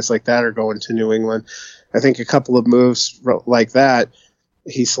some guys like that are going to New England. I think a couple of moves like that,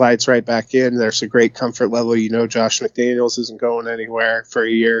 he slides right back in. There's a great comfort level. Josh McDaniels isn't going anywhere for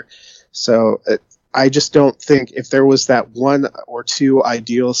a year. So I just don't think, if there was that one or two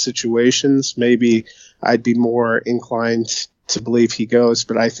ideal situations, maybe I'd be more inclined to believe he goes.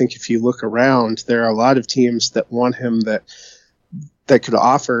 But I think if you look around, there are a lot of teams that want him that could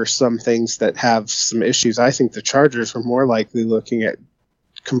offer some things that have some issues. I think the Chargers are more likely looking at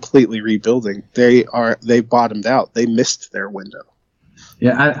completely rebuilding. They bottomed out. They missed their window.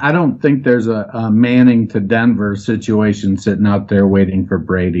 Yeah, I don't think there's a Manning to Denver situation sitting out there waiting for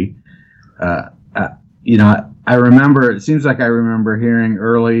Brady. I remember, it seems like I remember hearing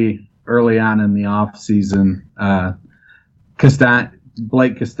early on in the off season,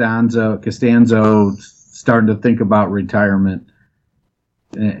 Blake Costanzo starting to think about retirement,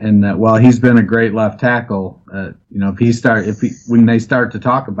 and while he's been a great left tackle, when they start to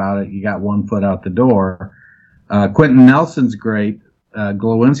talk about it, you got one foot out the door. Quentin Nelson's great.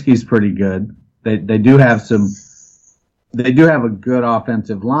 Glowinski's pretty good. They do have a good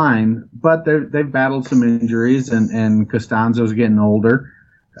offensive line, but they've battled some injuries, and Costanzo's getting older.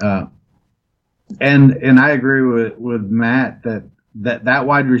 And I agree with Matt that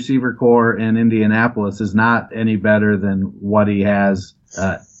wide receiver core in Indianapolis is not any better than what he has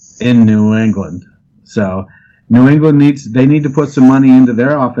in New England. So New England need to put some money into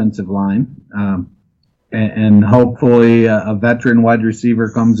their offensive line, and hopefully a veteran wide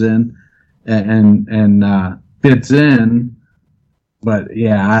receiver comes in and fits in. But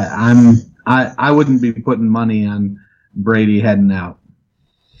yeah, I wouldn't be putting money on Brady heading out.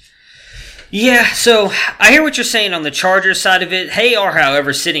 Yeah, so I hear what you're saying on the Chargers side of it. They are,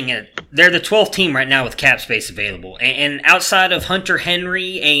 however, they're the 12th team right now with cap space available. And outside of Hunter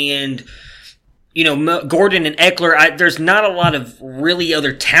Henry and, Gordon and Eckler, there's not a lot of really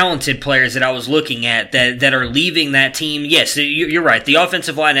other talented players that I was looking at that are leaving that team. Yes, you're right. The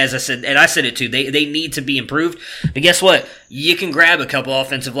offensive line, as I said, and I said it too, they need to be improved. But guess what? You can grab a couple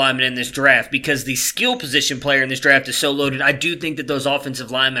offensive linemen in this draft because the skill position player in this draft is so loaded. I do think that those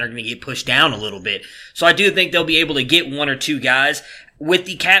offensive linemen are going to get pushed down a little bit. So I do think they'll be able to get one or two guys. With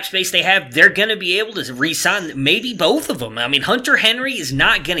the cap space they have, they're going to be able to re-sign maybe both of them. I mean, Hunter Henry is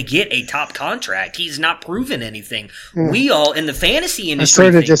not going to get a top contract. He's not proven anything. We all in the fantasy industry.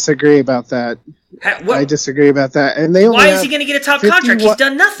 I sort of disagree about that. I disagree about that. And why is he going to get a top contract? He's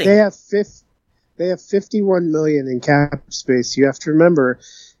done nothing. They have $51 million in cap space. You have to remember,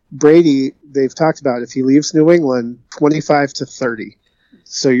 Brady. They've talked about if he leaves New England, 25 to 30.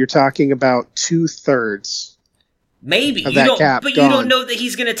 So you're talking about 2/3. Maybe. You don't know that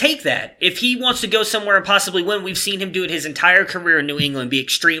he's going to take that. If he wants to go somewhere and possibly win, we've seen him do it his entire career in New England, be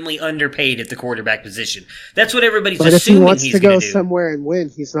extremely underpaid at the quarterback position. That's what everybody's assuming he's going to do. But if he wants to go somewhere and win,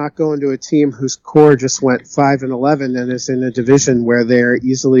 he's not going to a team whose core just went 5-11 and is in a division where they're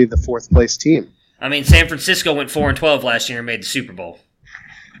easily the 4th place team. I mean, San Francisco went 4-12 last year and made the Super Bowl.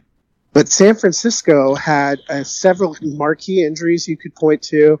 But San Francisco had several marquee injuries you could point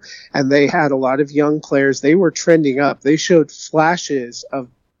to, and they had a lot of young players. They were trending up. They showed flashes of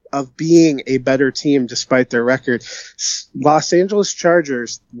being a better team despite their record. Los Angeles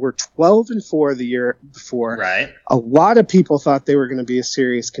Chargers were 12-4 the year before. Right. A lot of people thought they were going to be a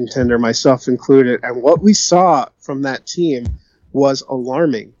serious contender, myself included. And what we saw from that team was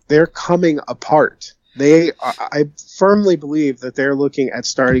alarming. They're coming apart. I firmly believe that they're looking at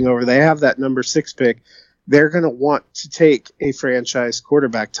starting over. They have that number 6 pick. They're going to want to take a franchise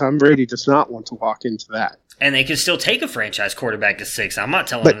quarterback. Tom Brady does not want to walk into that. And they can still take a franchise quarterback at 6. I'm not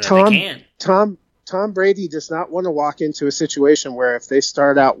telling them that they can't. Tom Brady does not want to walk into a situation where if they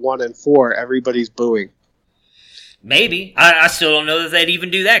start out 1-4, everybody's booing. Maybe. I still don't know that they'd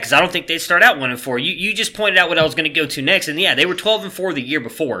even do that because I don't think they'd start out 1-4. You just pointed out what I was going to go to next. And yeah, they were 12-4 the year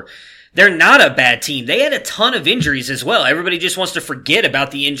before. They're not a bad team. They had a ton of injuries as well. Everybody just wants to forget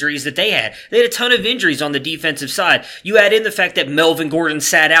about the injuries that they had. They had a ton of injuries on the defensive side. You add in the fact that Melvin Gordon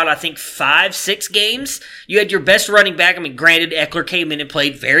sat out, I think, 5-6 games. You had your best running back. I mean, granted, Eckler came in and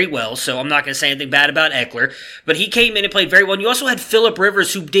played very well, so I'm not going to say anything bad about Eckler. But he came in and played very well. And you also had Phillip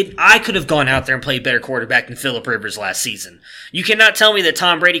Rivers, I could have gone out there and played better quarterback than Phillip Rivers last season. You cannot tell me that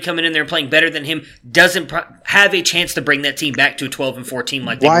Tom Brady coming in there and playing better than him doesn't have a chance to bring that team back to a 12-4 team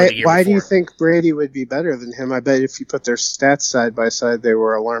like they were the year before. Why do you think Brady would be better than him? I bet if you put their stats side by side, they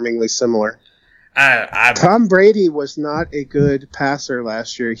were alarmingly similar. Tom Brady was not a good passer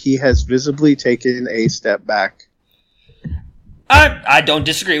last year. He has visibly taken a step back. I don't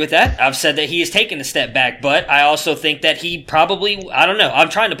disagree with that. I've said that he has taken a step back, but I also think that he probably, I don't know, I'm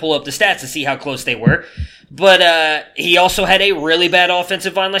trying to pull up the stats to see how close they were, but he also had a really bad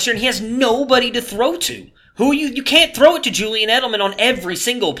offensive line last year, and he has nobody to throw to. You can't throw it to Julian Edelman on every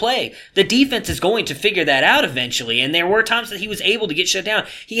single play. The defense is going to figure that out eventually, and there were times that he was able to get shut down.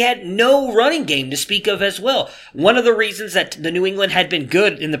 He had no running game to speak of as well. One of the reasons that the New England had been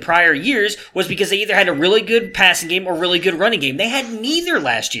good in the prior years was because they either had a really good passing game or really good running game. They had neither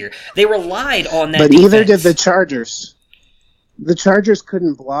last year. They relied on that defense. But either did the Chargers. The Chargers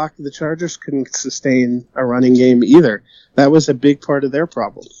couldn't block. The Chargers couldn't sustain a running game either. That was a big part of their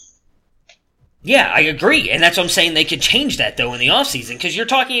problem. Yeah, I agree, and that's what I'm saying. They could change that, though, in the offseason, because you're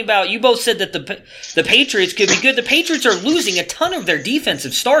talking about, you both said that the Patriots could be good. The Patriots are losing a ton of their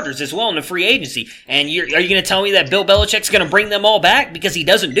defensive starters as well in the free agency, and are you going to tell me that Bill Belichick's going to bring them all back? Because he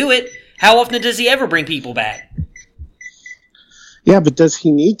doesn't do it. How often does he ever bring people back? Yeah, but does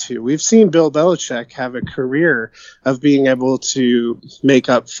he need to? We've seen Bill Belichick have a career of being able to make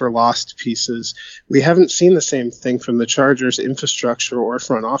up for lost pieces. We haven't seen the same thing from the Chargers' infrastructure or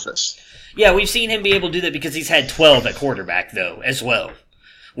front office. Yeah, we've seen him be able to do that because he's had 12 at quarterback, though, as well.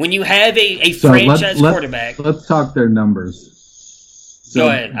 When you have a franchise quarterback... Let's talk their numbers. So go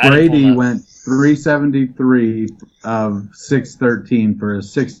ahead. Brady went 373 of 613 for a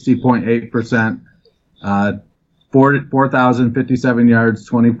 60.8%, 4,057 yards,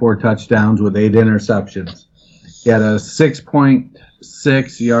 24 touchdowns with 8 interceptions. He had a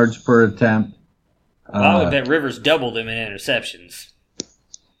 6.6 yards per attempt. Well, I bet Rivers doubled him in interceptions.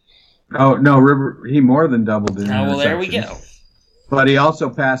 Oh, no, he more than doubled in interceptions. Well, there we go. But he also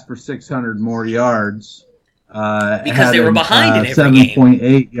passed for 600 more yards. Because they were behind in every game.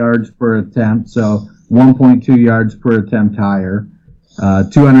 7.8 yards per attempt, so 1.2 yards per attempt higher.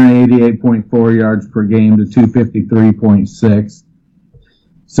 288.4 yards per game to 253.6.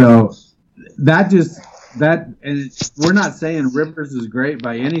 So and we're not saying Rivers is great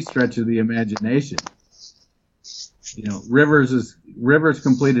by any stretch of the imagination. You know, Rivers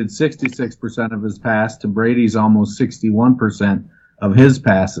completed 66% of his pass to Brady's almost 61% of his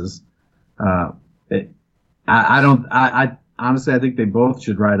passes. I honestly, I think they both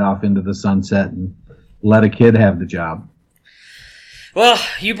should ride off into the sunset and let a kid have the job. Well,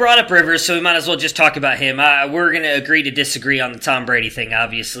 you brought up Rivers, so we might as well just talk about him. We're going to agree to disagree on the Tom Brady thing,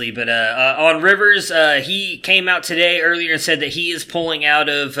 obviously. But on Rivers, he came out today earlier and said that he is pulling out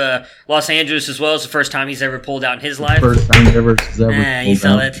of Los Angeles as well. It's the first time he's ever pulled out in his life. First time Rivers has ever pulled out. You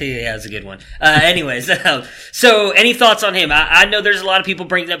saw that too? Yeah, that was a good one. Anyways, so any thoughts on him? I know there's a lot of people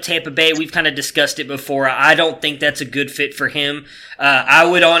bringing up Tampa Bay. We've kind of discussed it before. I don't think that's a good fit for him. I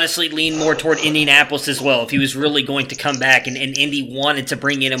would honestly lean more toward Indianapolis as well if he was really going to come back and Indy wanted to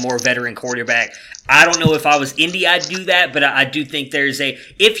bring in a more veteran quarterback. I don't know if I was Indy I'd do that, but I do think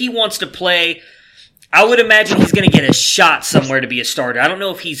if he wants to play, I would imagine he's going to get a shot somewhere to be a starter. I don't know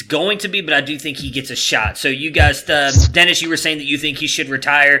if he's going to be, but I do think he gets a shot. So you guys, Dennis, you were saying that you think he should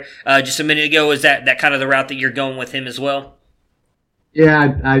retire just a minute ago. Is that kind of the route that you're going with him as well?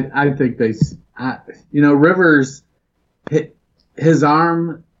 Yeah, I think Rivers, his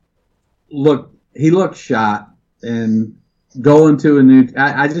arm looked shot, and going to a new,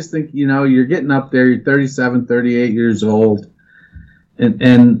 I just think, you're getting up there, you're 37, 38 years old,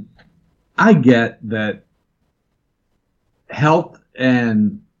 and I get that health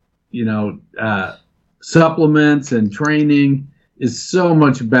and, supplements and training is so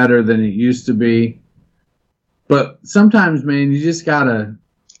much better than it used to be. But sometimes, man, you just gotta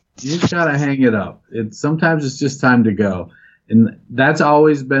hang it up. Sometimes it's just time to go. And that's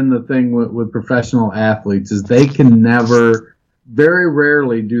always been the thing with professional athletes is they can never, very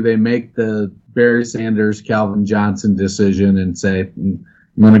rarely do they make the Barry Sanders, Calvin Johnson decision and say, I'm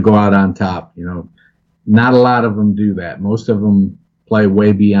going to go out on top. Not a lot of them do that. Most of them play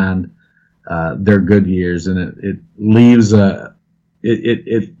way beyond their good years, and it leaves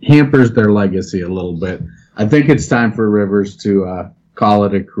it hampers their legacy a little bit. I think it's time for Rivers to call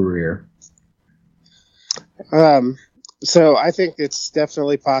it a career. So I think it's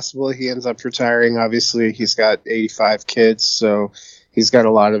definitely possible he ends up retiring. Obviously, he's got 85 kids, so he's got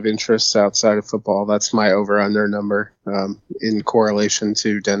a lot of interests outside of football. That's my over-under number in correlation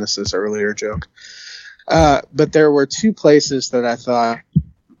to Dennis's earlier joke. But there were two places that I thought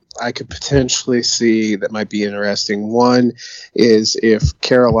I could potentially see that might be interesting. One is if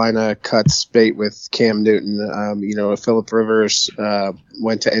Carolina cuts bait with Cam Newton. If Phillip Rivers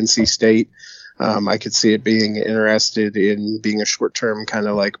went to NC State, I could see it being interested in being a short-term kind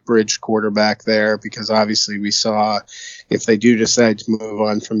of like bridge quarterback there, because obviously we saw if they do decide to move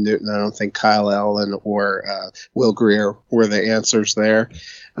on from Newton, I don't think Kyle Allen or Will Grier were the answers there.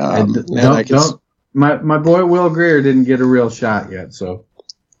 My boy Will Grier didn't get a real shot yet, so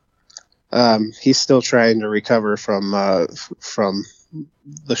he's still trying to recover from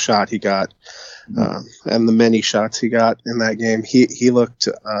the shot he got. And the many shots he got in that game. He looked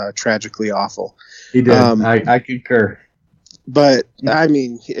tragically awful. He did. I concur. But, I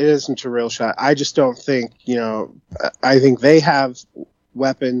mean, it isn't a real shot. I just don't think, I think they have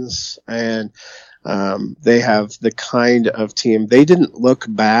weapons and they have the kind of team. They didn't look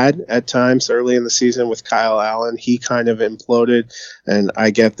bad at times early in the season with Kyle Allen. He kind of imploded, and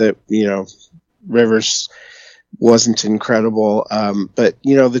I get that, Rivers wasn't incredible. But,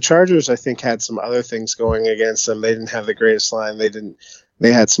 the Chargers, I think, had some other things going against them. They didn't have the greatest line.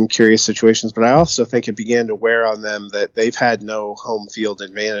 They had some curious situations, but I also think it began to wear on them that they've had no home field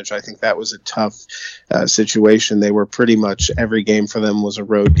advantage. I think that was a tough situation. They were pretty much every game for them was a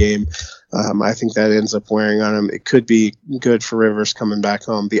road game. I think that ends up wearing on them. It could be good for Rivers coming back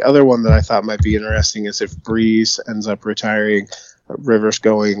home. The other one that I thought might be interesting is if Breeze ends up retiring, Rivers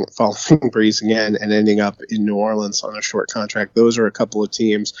following Breeze again and ending up in New Orleans on a short contract. Those are a couple of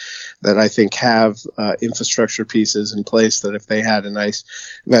teams that I think have infrastructure pieces in place that if they had a nice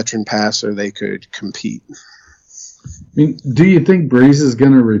veteran passer, they could compete. I mean, do you think Breeze is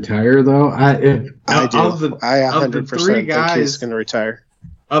going to retire though? I do. I 100% think he's going to retire.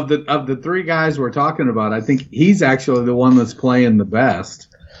 Of the three guys we're talking about, I think he's actually the one that's playing the best.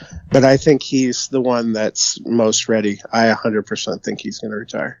 But I think he's the one that's most ready. I 100% think he's going to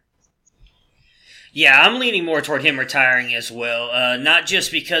retire. Yeah, I'm leaning more toward him retiring as well. Not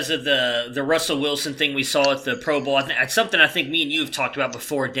just because of the Russell Wilson thing we saw at the Pro Bowl. It's something I think me and you have talked about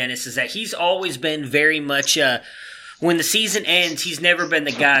before, Dennis, is that he's always been very much when the season ends, he's never been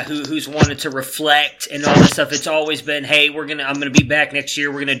the guy who's wanted to reflect and all this stuff. It's always been, hey, I'm gonna be back next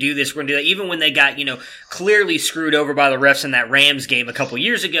year. We're gonna do this. We're gonna do that. Even when they got clearly screwed over by the refs in that Rams game a couple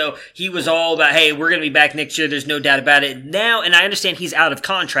years ago, he was all about, hey, we're gonna be back next year. There's no doubt about it. Now, and I understand he's out of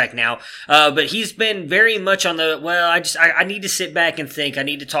contract now, but he's been very much on the I need to sit back and think. I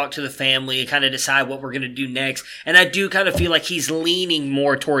need to talk to the family and kind of decide what we're gonna do next. And I do kind of feel like he's leaning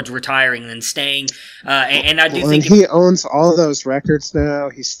more towards retiring than staying. And I do think he owns all those records now.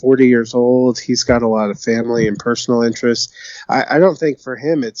 He's 40 years old. He's got a lot of family and personal interests. I don't think for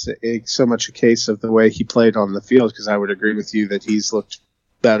him it's so much a case of the way he played on the field, because I would agree with you that he's looked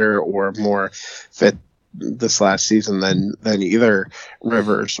better or more fit this last season than either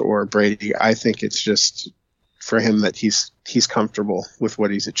Rivers or Brady. I think it's just for him that he's comfortable with what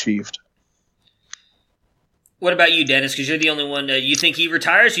he's achieved. What about you, Dennis? Because you're the only one. You think he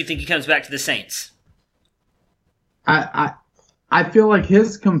retires? You think he comes back to the Saints? I feel like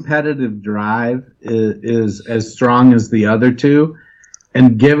his competitive drive is as strong as the other two,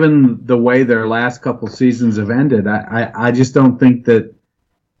 and given the way their last couple seasons have ended, I just don't think that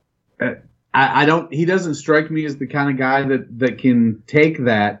he doesn't strike me as the kind of guy that can take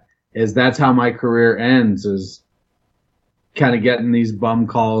that as that's how my career ends, is kind of getting these bum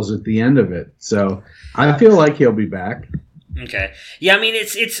calls at the end of it. So I feel like he'll be back. Okay. Yeah, I mean,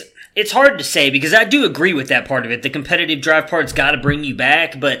 it's hard to say, because I do agree with that part of it. The competitive drive part's got to bring you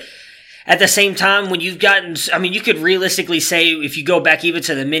back, but at the same time, when you've gotten, I mean, you could realistically say, if you go back even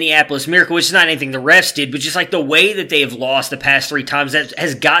to the Minneapolis Miracle, which is not anything the refs did, but just like the way that they have lost the past 3 times, that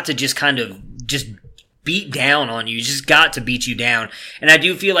has got to just kind of just beat down on you. Just got to beat you down. And I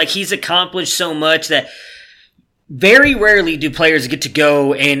do feel like he's accomplished so much that very rarely do players get to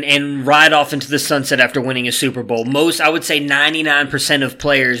go and ride off into the sunset after winning a Super Bowl. Most, I would say 99% of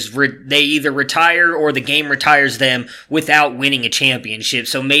players, they either retire or the game retires them without winning a championship.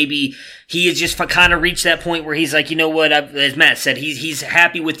 So maybe he has just kind of reached that point where he's like, you know what, as Matt said, he's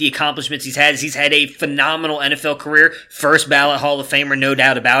happy with the accomplishments he's had. He's had a phenomenal NFL career, first ballot Hall of Famer, no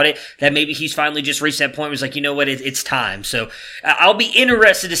doubt about it. That maybe he's finally just reached that point where he's like, you know what, it's time. So I'll be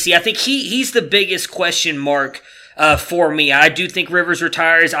interested to see. I think he's the biggest question mark for me. I do think Rivers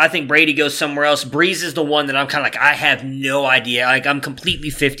retires. I think Brady goes somewhere else. Breeze is the one that I'm kind of like, I have no idea. Like, I'm completely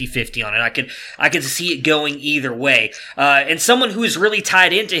 50-50 on it. I could see it going either way. And someone who is really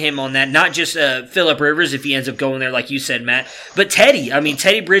tied into him on that, not just Phillip Rivers if he ends up going there, like you said, Matt, but Teddy. I mean,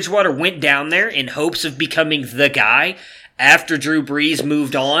 Teddy Bridgewater went down there in hopes of becoming the guy. After Drew Brees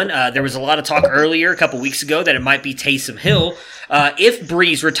moved on, there was a lot of talk earlier, a couple weeks ago, that it might be Taysom Hill. If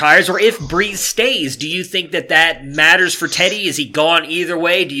Brees retires or if Brees stays, do you think that matters for Teddy? Is he gone either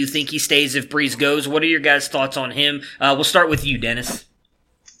way? Do you think he stays if Brees goes? What are your guys' thoughts on him? We'll start with you, Dennis.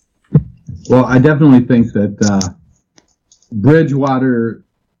 Well, I definitely think that Bridgewater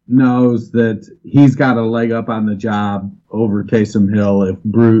knows that he's got a leg up on the job over Taysom Hill if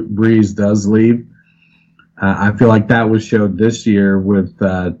Brees does leave. I feel like that was showed this year with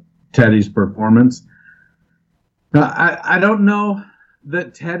Teddy's performance. Now, I don't know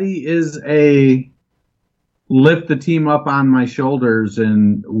that Teddy is a lift the team up on my shoulders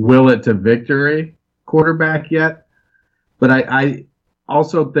and will it to victory quarterback yet, but I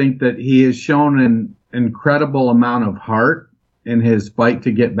also think that he has shown an incredible amount of heart in his fight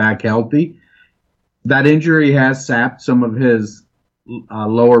to get back healthy. That injury has sapped some of his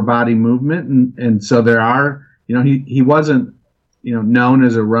lower body movement, and so there are, he wasn't, known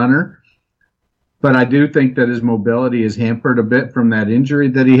as a runner, but I do think that his mobility is hampered a bit from that injury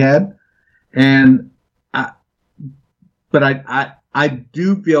that he had, but I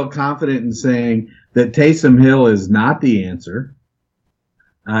do feel confident in saying that Taysom Hill is not the answer.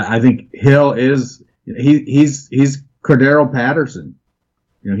 I think Hill is he's Cordero Patterson.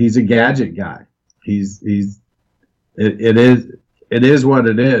 He's a gadget guy. It is what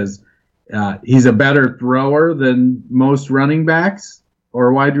it is. He's a better thrower than most running backs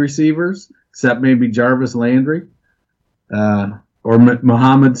or wide receivers, except maybe Jarvis Landry or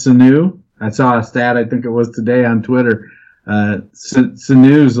Mohamed Sanu. I saw a stat, I think it was today on Twitter.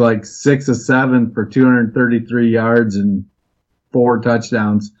 Sanu's like 6 of 7 for 233 yards and 4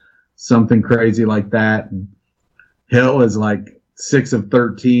 touchdowns, something crazy like that. And Hill is like 6 of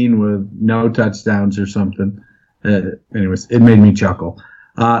 13 with no touchdowns or something. Anyways, it made me chuckle.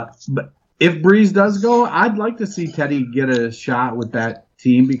 But if Brees does go, I'd like to see Teddy get a shot with that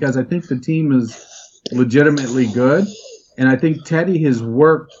team because I think the team is legitimately good. And I think Teddy has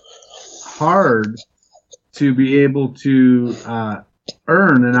worked hard to be able to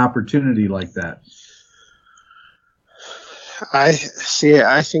earn an opportunity like that. I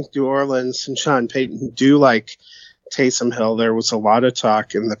think New Orleans and Sean Payton do like Taysom Hill. There was a lot of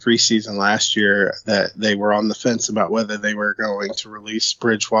talk in the preseason last year that they were on the fence about whether they were going to release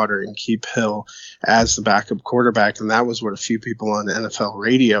Bridgewater and keep Hill as the backup quarterback, and that was what a few people on NFL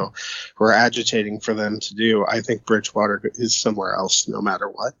radio were agitating for them to do. I think Bridgewater is somewhere else no matter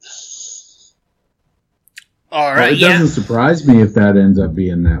what. All right, it doesn't surprise me if that ends up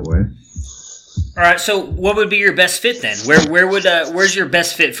being that way. All right, so what would be your best fit then? Where's your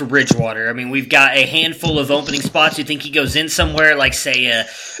best fit for Bridgewater? I mean, we've got a handful of opening spots. You think he goes in somewhere like, say, a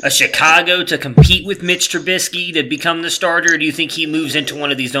Chicago to compete with Mitch Trubisky to become the starter? Or do you think he moves into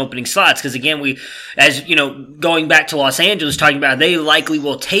one of these opening slots? Because again, going back to Los Angeles, talking about they likely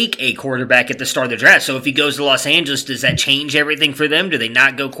will take a quarterback at the start of the draft. So if he goes to Los Angeles, does that change everything for them? Do they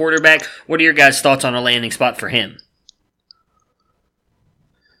not go quarterback? What are your guys' thoughts on a landing spot for him?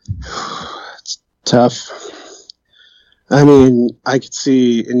 Tough. I mean, I could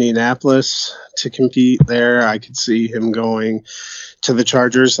see Indianapolis to compete there. I could see him going to the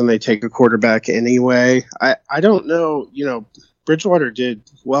Chargers and they take a quarterback anyway. I don't know, Bridgewater did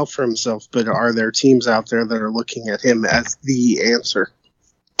well for himself, but are there teams out there that are looking at him as the answer?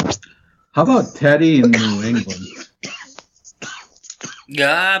 How about Teddy in New England?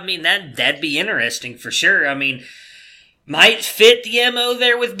 Yeah, I mean, that'd be interesting for sure. I mean, might fit the MO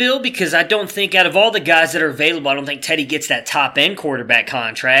there with Bill because I don't think out of all the guys that are available, I don't think Teddy gets that top-end quarterback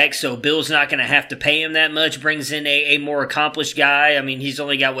contract, so Bill's not going to have to pay him that much, brings in a more accomplished guy. I mean, he's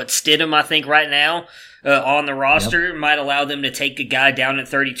only got, Stidham, I think, right now on the roster. Yep. Might allow them to take a guy down at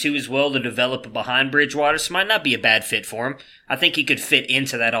 32 as well to develop behind Bridgewater, so might not be a bad fit for him. I think he could fit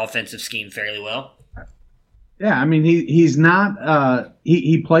into that offensive scheme fairly well. Yeah, I mean, he's not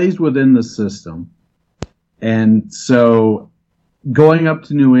he plays within the system. And so going up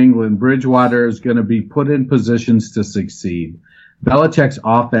to New England, Bridgewater is going to be put in positions to succeed. Belichick's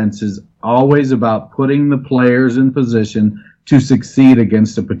offense is always about putting the players in position to succeed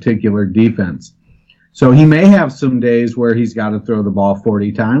against a particular defense. So he may have some days where he's got to throw the ball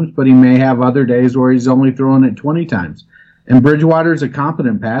 40 times, but he may have other days where he's only throwing it 20 times. And Bridgewater is a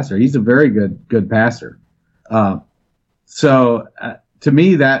competent passer. He's a very good passer. to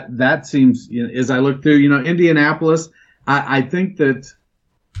me, that seems, as I look through, Indianapolis, I think that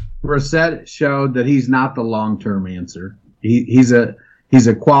Brissett showed that he's not the long-term answer. He's a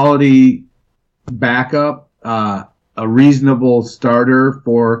quality backup, a reasonable starter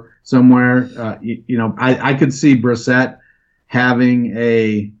for somewhere. I could see Brissett having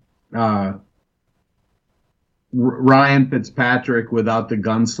a Ryan Fitzpatrick without the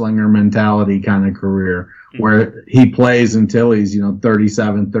gunslinger mentality kind of career, where he plays until he's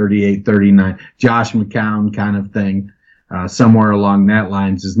 37, 38, 39. Josh McCown kind of thing, somewhere along that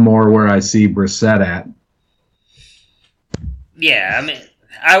lines is more where I see Brissett at. Yeah, I mean,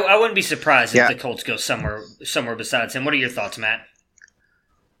 I wouldn't be surprised if the Colts go somewhere besides him. What are your thoughts, Matt?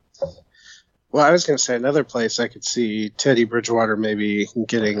 Well, I was going to say another place I could see Teddy Bridgewater maybe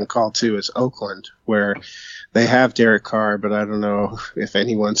getting called to is Oakland, where they have Derek Carr, but I don't know if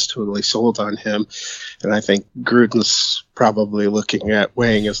anyone's totally sold on him. And I think Gruden's probably looking at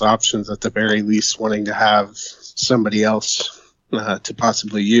weighing his options, at the very least wanting to have somebody else to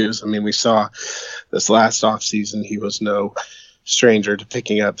possibly use. I mean, we saw this last offseason he was no stranger to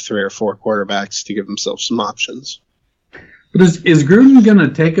picking up 3 or 4 quarterbacks to give himself some options. But is Gruden going to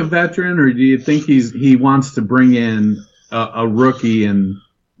take a veteran, or do you think he wants to bring in a rookie and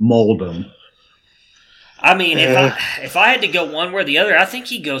mold him? I mean, if I had to go one way or the other, I think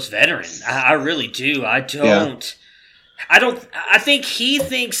he goes veteran. I really do. I think he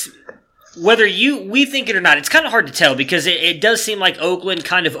thinks, whether we think it or not, it's kind of hard to tell, because it does seem like Oakland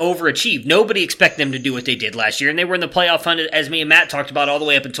kind of overachieved. Nobody expected them to do what they did last year, and they were in the playoff hunt, as me and Matt talked about, all the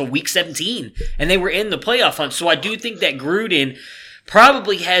way up until week 17, and they were in the playoff hunt. So I do think that Gruden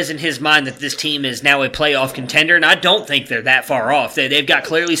probably has in his mind that this team is now a playoff contender, and I don't think they're that far off. They've got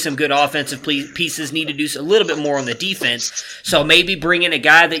clearly some good offensive pieces, need to do a little bit more on the defense. So maybe bring in a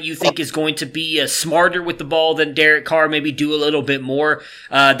guy that you think is going to be smarter with the ball than Derek Carr, maybe do a little bit more,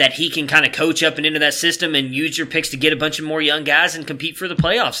 that he can kind of coach up and into that system, and use your picks to get a bunch of more young guys and compete for the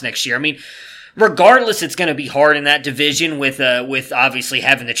playoffs next year. I mean, regardless, it's going to be hard in that division with obviously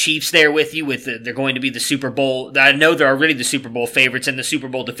having the Chiefs there with you. They're going to be the Super Bowl. I know they're already the Super Bowl favorites and the Super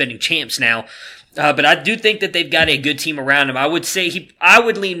Bowl defending champs now. But I do think that they've got a good team around him. I would say I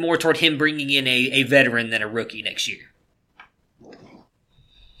would lean more toward him bringing in a veteran than a rookie next year.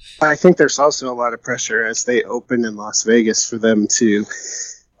 I think there's also a lot of pressure as they open in Las Vegas for them to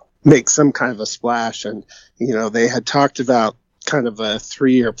make some kind of a splash. And, they had talked about kind of a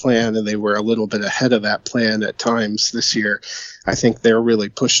 3-year plan, and they were a little bit ahead of that plan at times this year. I think they're really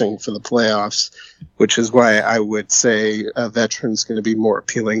pushing for the playoffs, which is why I would say a veteran's going to be more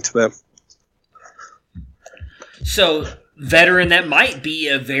appealing to them. So, veteran, that might be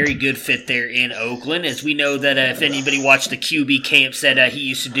a very good fit there in Oakland, as we know that if anybody watched the QB camps that he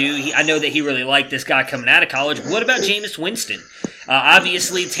used to do, I know that he really liked this guy coming out of college. What about Jameis Winston?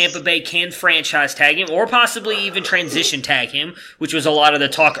 Obviously, Tampa Bay can franchise tag him, or possibly even transition tag him, which was a lot of the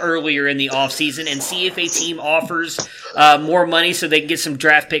talk earlier in the offseason, and see if a team offers more money so they can get some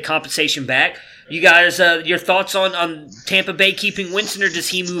draft pick compensation back. You guys, your thoughts on Tampa Bay keeping Winston, or does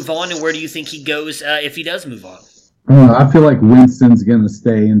he move on, and where do you think he goes if he does move on? I feel like Winston's going to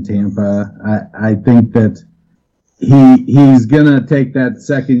stay in Tampa. I think that he's going to take that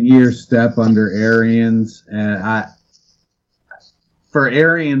second-year step under Arians, and for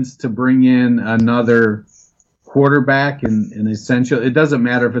Arians to bring in another quarterback in essential, it doesn't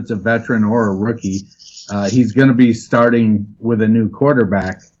matter if it's a veteran or a rookie. He's going to be starting with a new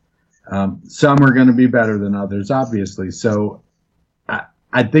quarterback. Some are going to be better than others, obviously. So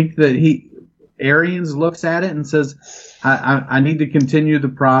I think that Arians looks at it and says, I need to continue the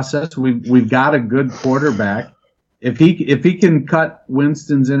process. We've got a good quarterback. If he can cut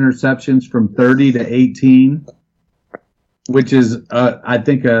Winston's interceptions from 30 to 18, which is, I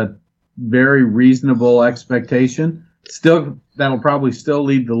think, a very reasonable expectation. Still, that'll probably still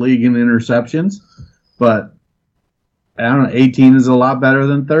lead the league in interceptions, but I don't know, 18 is a lot better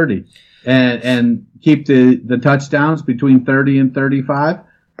than 30. And keep the touchdowns between 30 and 35.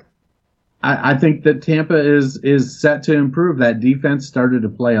 I think that Tampa is set to improve. That defense started to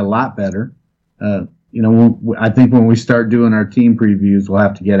play a lot better. I think when we start doing our team previews, we'll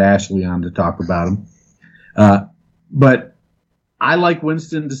have to get Ashley on to talk about them. But I like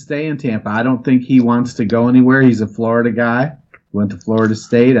Winston to stay in Tampa. I don't think he wants to go anywhere. He's a Florida guy. He went to Florida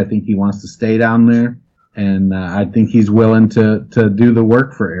State. I think he wants to stay down there. And I think he's willing to do the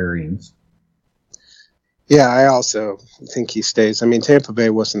work for Arians. Yeah, I also think he stays. I mean, Tampa Bay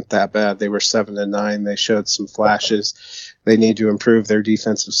wasn't that bad. They were 7-9. They showed some flashes. They need to improve their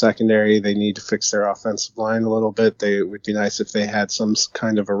defensive secondary. They need to fix their offensive line a little bit. It would be nice if they had some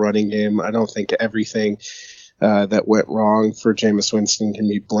kind of a running game. I don't think everything that went wrong for Jameis Winston can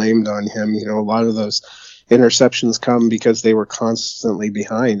be blamed on him. You know, a lot of those interceptions come because they were constantly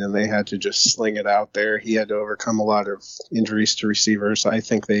behind and they had to just sling it out there. He had to overcome a lot of injuries to receivers. I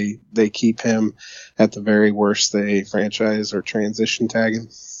think they keep him. At the very worst, they franchise or transition tag him.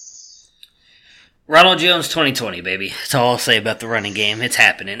 Ronald Jones 2020, baby. That's all I'll say about the running game. It's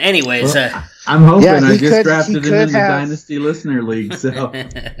happening. Anyways, I'm hoping. I just drafted him in the Dynasty Listener League. So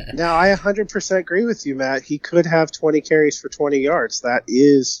now I 100% agree with you, Matt. He could have 20 carries for 20 yards. That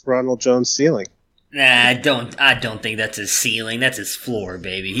is Ronald Jones' ceiling. Nah, I don't think that's his ceiling. That's his floor,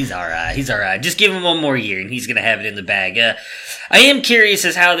 baby. He's all right. He's all right. Just give him one more year, and he's going to have it in the bag. I am curious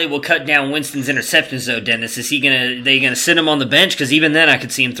as how they will cut down Winston's interceptions, though, Dennis. Is they going to sit him on the bench? Because even then, I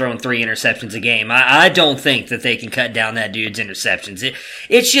could see him throwing 3 interceptions a game. I don't think that they can cut down that dude's interceptions.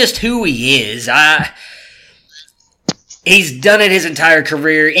 It's just who he is. He's done it his entire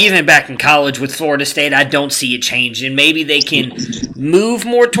career, even back in college with Florida State. I don't see it changing. Maybe they can move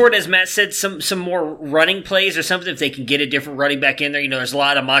more toward, as Matt said, some more running plays or something if they can get a different running back in there. You know, there's a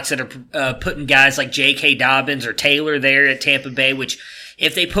lot of mocks that are putting guys like J.K. Dobbins or Taylor there at Tampa Bay, which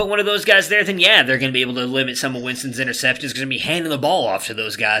if they put one of those guys there, then yeah, they're going to be able to limit some of Winston's interceptions. They're going to be handing the ball off to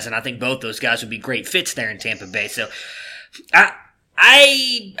those guys, and I think both those guys would be great fits there in Tampa Bay. So,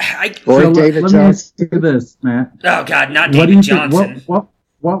 David let me ask you this, Matt. Oh God, not David Johnson.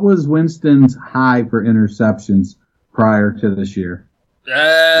 What was Winston's high for interceptions prior to this year?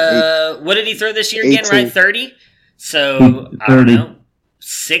 What did he throw this year again? 18. Right, 30. So I don't know,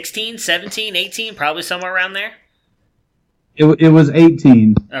 16, 17, 18, probably somewhere around there. It was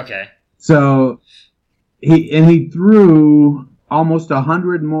 18. Okay. So he threw almost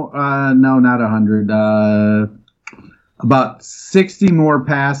 100 more. No, not 100. About 60 more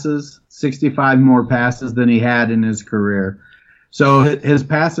passes, 65 more passes than he had in his career. So his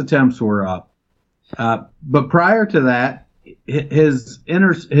pass attempts were up. But prior to that, his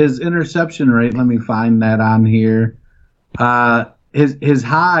interception rate, let me find that on here. His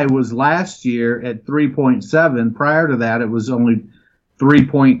high was last year at 3.7. Prior to that, it was only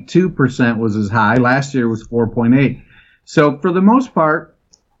 3.2% was his high. Last year was 4.8. So for the most part,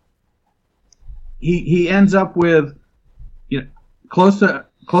 he ends up with close to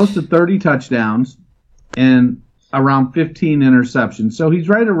 30 touchdowns and around 15 interceptions. So he's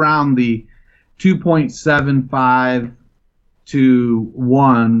right around the 2.75 to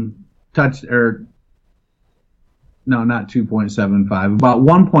 1 touch, or no, not 2.75, about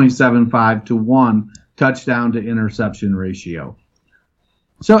 1.75 to 1 touchdown to interception ratio.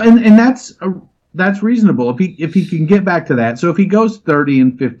 So and that's reasonable if he can get back to that. So if he goes 30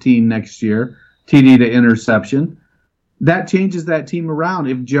 and 15 next year, TD to interception, that changes that team around.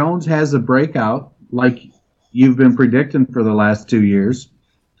 If Jones has a breakout, like you've been predicting for the last 2 years,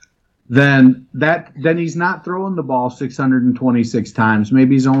 then he's not throwing the ball 626 times.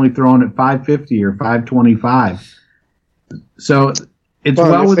 Maybe he's only throwing it 550 or 525. So it's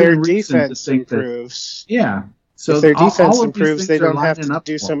well within reason to think improves, that. Yeah. So if their defense all improves, they don't have to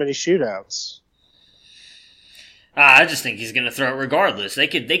do so many shootouts. I just think he's going to throw it regardless. They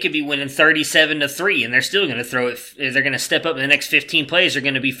could be winning 37-3, and they're still going to throw it. They're going to step up in the next 15 plays. They're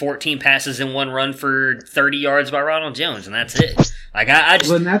going to be 14 passes in one run for 30 yards by Ronald Jones, and that's it. Like I just.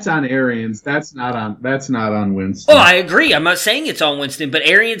 Well, and that's on Arians. That's not on Winston. Oh, I agree. I'm not saying it's on Winston, but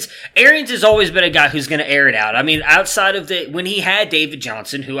Arians has always been a guy who's going to air it out. I mean, outside of when he had David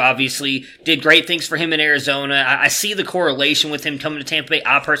Johnson, who obviously did great things for him in Arizona, I see the correlation with him coming to Tampa Bay.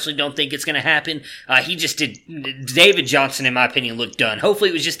 I personally don't think it's going to happen. He just did. David Johnson, in my opinion, looked done. Hopefully,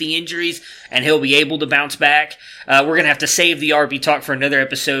 it was just the injuries, and he'll be able to bounce back. We're going to have to save the RB talk for another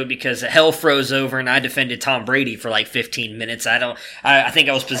episode because hell froze over, and I defended Tom Brady for like 15 minutes. I think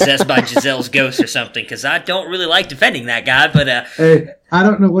I was possessed by Giselle's ghost or something because I don't really like defending that guy. But hey, I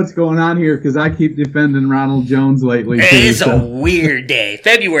don't know what's going on here because I keep defending Ronald Jones lately. It's a weird day.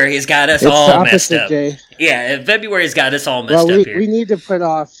 February has got us all messed up. Day. Yeah, February has got us all messed up here. We need to put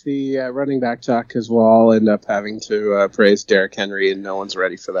off the running back talk because we'll all end up having to praise Derrick Henry, and no one's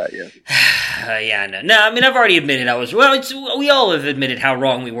ready for that yet. Yeah, I know. No, I mean, I've already admitted we all have admitted how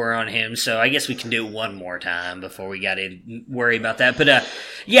wrong we were on him, so I guess we can do it one more time before we got to worry about that. But,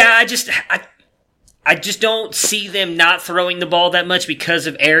 yeah, I just don't see them not throwing the ball that much because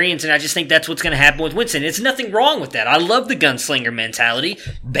of Arians, and I just think that's what's going to happen with Winston. It's nothing wrong with that. I love the gunslinger mentality.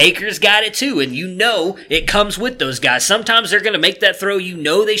 Baker's got it too, and it comes with those guys. Sometimes they're going to make that throw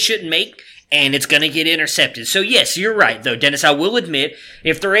they shouldn't make, and it's going to get intercepted. So yes, you're right though, Dennis. I will admit,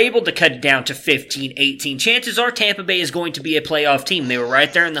 if they're able to cut it down to 15, 18, chances are Tampa Bay is going to be a playoff team. They were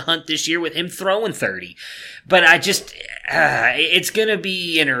right there in the hunt this year with him throwing 30. But it's going to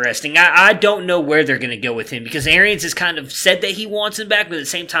be interesting. I don't know where they're going to go with him because Arians has kind of said that he wants him back, but at the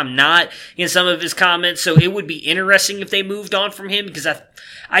same time not in some of his comments. So it would be interesting if they moved on from him because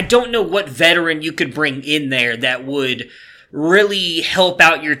I don't know what veteran you could bring in there that would really help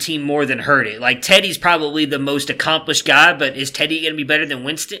out your team more than hurt it. Like, Teddy's probably the most accomplished guy, but is Teddy going to be better than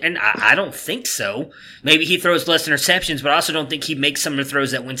Winston? And I don't think so. Maybe he throws less interceptions, but I also don't think he makes some of the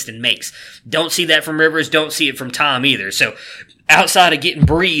throws that Winston makes. Don't see that from Rivers, don't see it from Tom either. So, outside of getting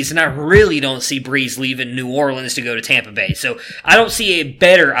Breeze, and I really don't see Breeze leaving New Orleans to go to Tampa Bay. So I don't see a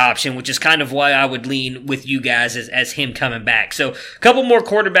better option, which is kind of why I would lean with you guys as him coming back. So a couple more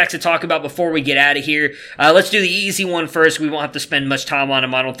quarterbacks to talk about before we get out of here. Let's do the easy one first. We won't have to spend much time on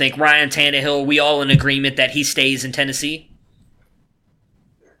him, I don't think. Ryan Tannehill, we all in agreement that he stays in Tennessee?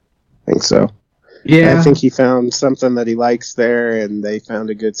 I think so. Yeah. I think he found something that he likes there, and they found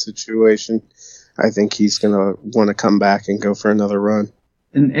a good situation. I think he's going to want to come back and go for another run.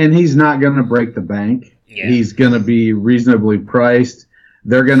 And he's not going to break the bank. Yeah. He's going to be reasonably priced.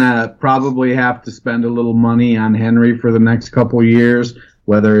 They're going to probably have to spend a little money on Henry for the next couple years,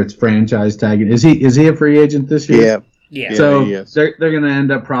 whether it's franchise tagging. Is he a free agent this year? Yeah. So yeah, they're going to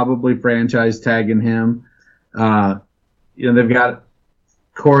end up probably franchise tagging him. They've got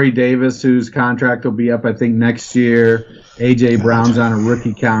Corey Davis, whose contract will be up, I think, next year. A.J. Brown's on a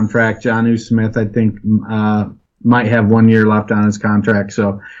rookie contract. Jonnu Smith, I think, might have 1 year left on his contract.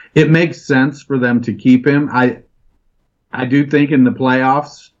 So it makes sense for them to keep him. I do think in the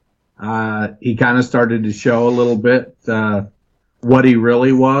playoffs, he kind of started to show a little bit what he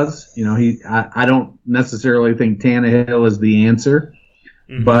really was. I don't necessarily think Tannehill is the answer.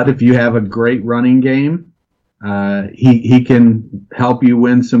 Mm-hmm. But if you have a great running game, he can help you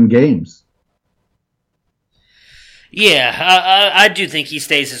win some games. Yeah, I do think he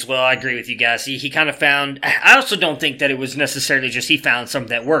stays as well. I agree with you guys. He kind of found... I also don't think that it was necessarily just he found something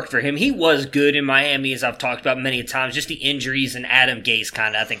that worked for him. He was good in Miami, as I've talked about many times. Just the injuries and Adam Gase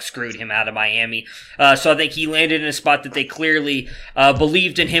kind of, I think, screwed him out of Miami. So I think he landed in a spot that they clearly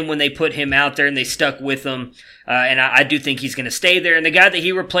believed in him when they put him out there and they stuck with him. And I do think he's going to stay there. And the guy that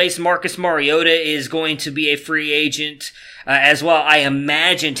he replaced, Marcus Mariota, is going to be a free agent as well. I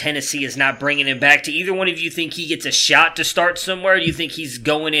imagine Tennessee is not bringing him back. Do either one of you think he gets a shot to start somewhere? Or do you think he's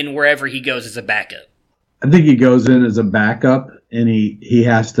going in wherever he goes as a backup? I think he goes in as a backup, and he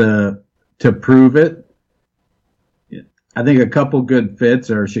has to prove it. I think a couple good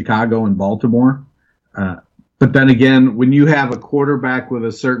fits are Chicago and Baltimore. But then again, when you have a quarterback with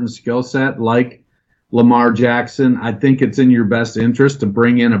a certain skill set like Lamar Jackson, I think it's in your best interest to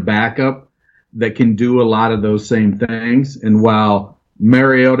bring in a backup that can do a lot of those same things. And while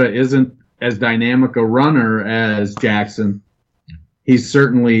Mariota isn't as dynamic a runner as Jackson, he's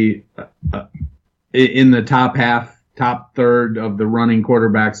certainly in the top third of the running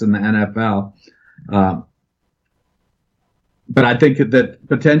quarterbacks in the NFL. But I think that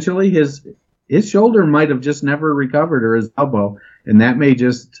potentially his shoulder might have just never recovered, or his elbow, and that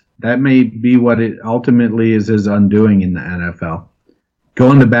may be what it ultimately is his undoing in the NFL.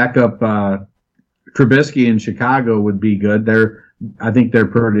 Going to back up Trubisky in Chicago would be good. I think they're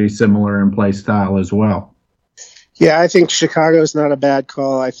pretty similar in play style as well. Yeah, I think Chicago's not a bad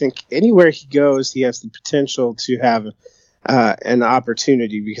call. I think anywhere he goes, he has the potential to have an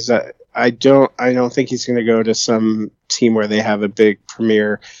opportunity, because I don't think he's going to go to some team where they have a big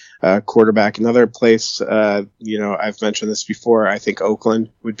premier quarterback. Another place, I've mentioned this before, I think Oakland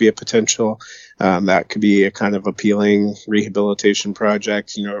would be a potential. That could be a kind of appealing rehabilitation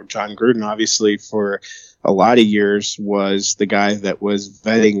project. John Gruden, obviously, for a lot of years was the guy that was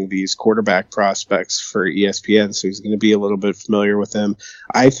vetting these quarterback prospects for ESPN, so he's going to be a little bit familiar with them.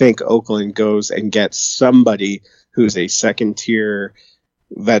 I think Oakland goes and gets somebody who's a second-tier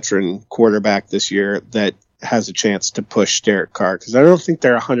veteran quarterback this year that has a chance to push Derek Carr, because I don't think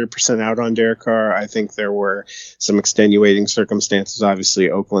they're 100% out on Derek Carr. I think there were some extenuating circumstances.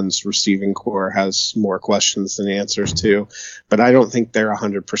 Obviously, Oakland's receiving core has more questions than answers to, but I don't think they're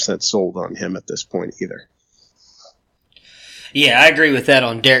 100% sold on him at this point either. Yeah, I agree with that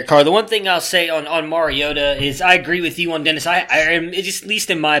on Derek Carr. The one thing I'll say on Mariota is I agree with you on Dennis. I just, at least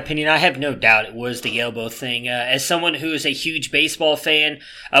in my opinion, I have no doubt it was the elbow thing. As someone who is a huge baseball fan,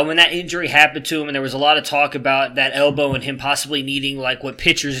 when that injury happened to him, and there was a lot of talk about that elbow and him possibly needing like what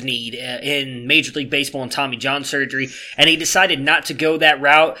pitchers need in Major League Baseball and Tommy John surgery, and he decided not to go that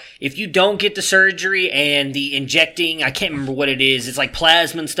route. If you don't get the surgery and the injecting, I can't remember what it is, it's like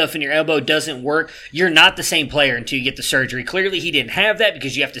plasma and stuff in your elbow doesn't work, you're not the same player until you get the surgery. Clearly, he didn't have that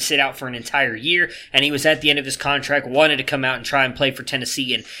because you have to sit out for an entire year, and he was at the end of his contract, wanted to come out and try and play for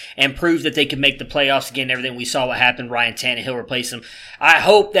Tennessee and prove that they could make the playoffs again. Everything we saw what happened, Ryan Tannehill replaced him. I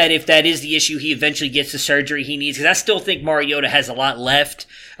hope that if that is the issue, he eventually gets the surgery he needs, because I still think Mariota has a lot left.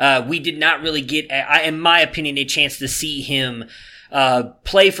 We did not really get, in my opinion, a chance to see him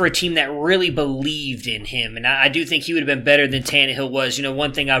play for a team that really believed in him. And I do think he would have been better than Tannehill was. You know,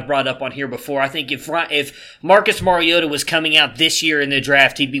 one thing I've brought up on here before, I think if Marcus Mariota was coming out this year in the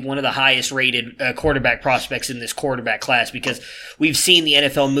draft, he'd be one of the highest rated quarterback prospects in this quarterback class, because we've seen the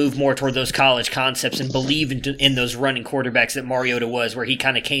NFL move more toward those college concepts and believe in those running quarterbacks that Mariota was, where he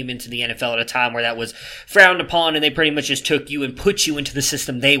kind of came into the NFL at a time where that was frowned upon, and they pretty much just took you and put you into the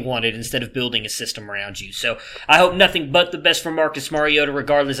system they wanted instead of building a system around you. So I hope nothing but the best for Marcus Mariota.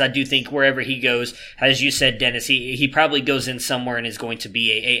 Regardless, I do think wherever he goes, as you said, Dennis, he probably goes in somewhere and is going to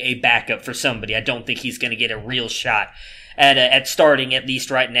be a backup for somebody. I don't think he's going to get a real shot at starting, at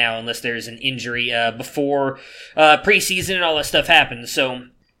least right now, unless there's an injury before preseason and all that stuff happens. So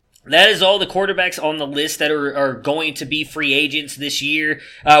that is all the quarterbacks on the list that are going to be free agents this year.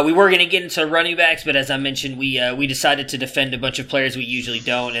 We were going to get into running backs, but as I mentioned, we decided to defend a bunch of players we usually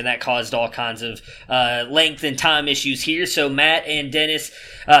don't, and that caused all kinds of length and time issues here. So Matt and Dennis,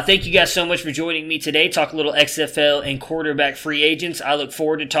 thank you guys so much for joining me today. Talk a little XFL and quarterback free agents. I look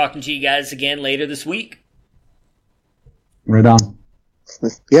forward to talking to you guys again later this week. Right on.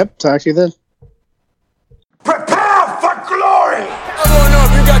 Yep, talk to you then. Prepare for glory! I don't know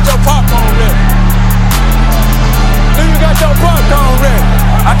if you got your popcorn ready. Do you got your popcorn ready?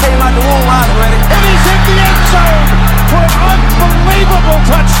 I came out the womb, I was ready. And he's hit the end zone for an unbelievable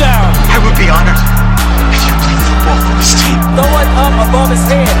touchdown. I would be honored if you played football for this team. Throw it up above his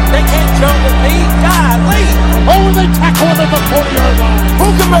head. They can't jump with me. Golly. Oh, they tackle him at the 40-yard line. Who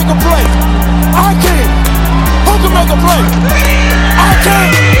can make a play? I can. Who can make a play? I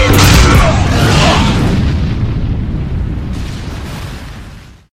can.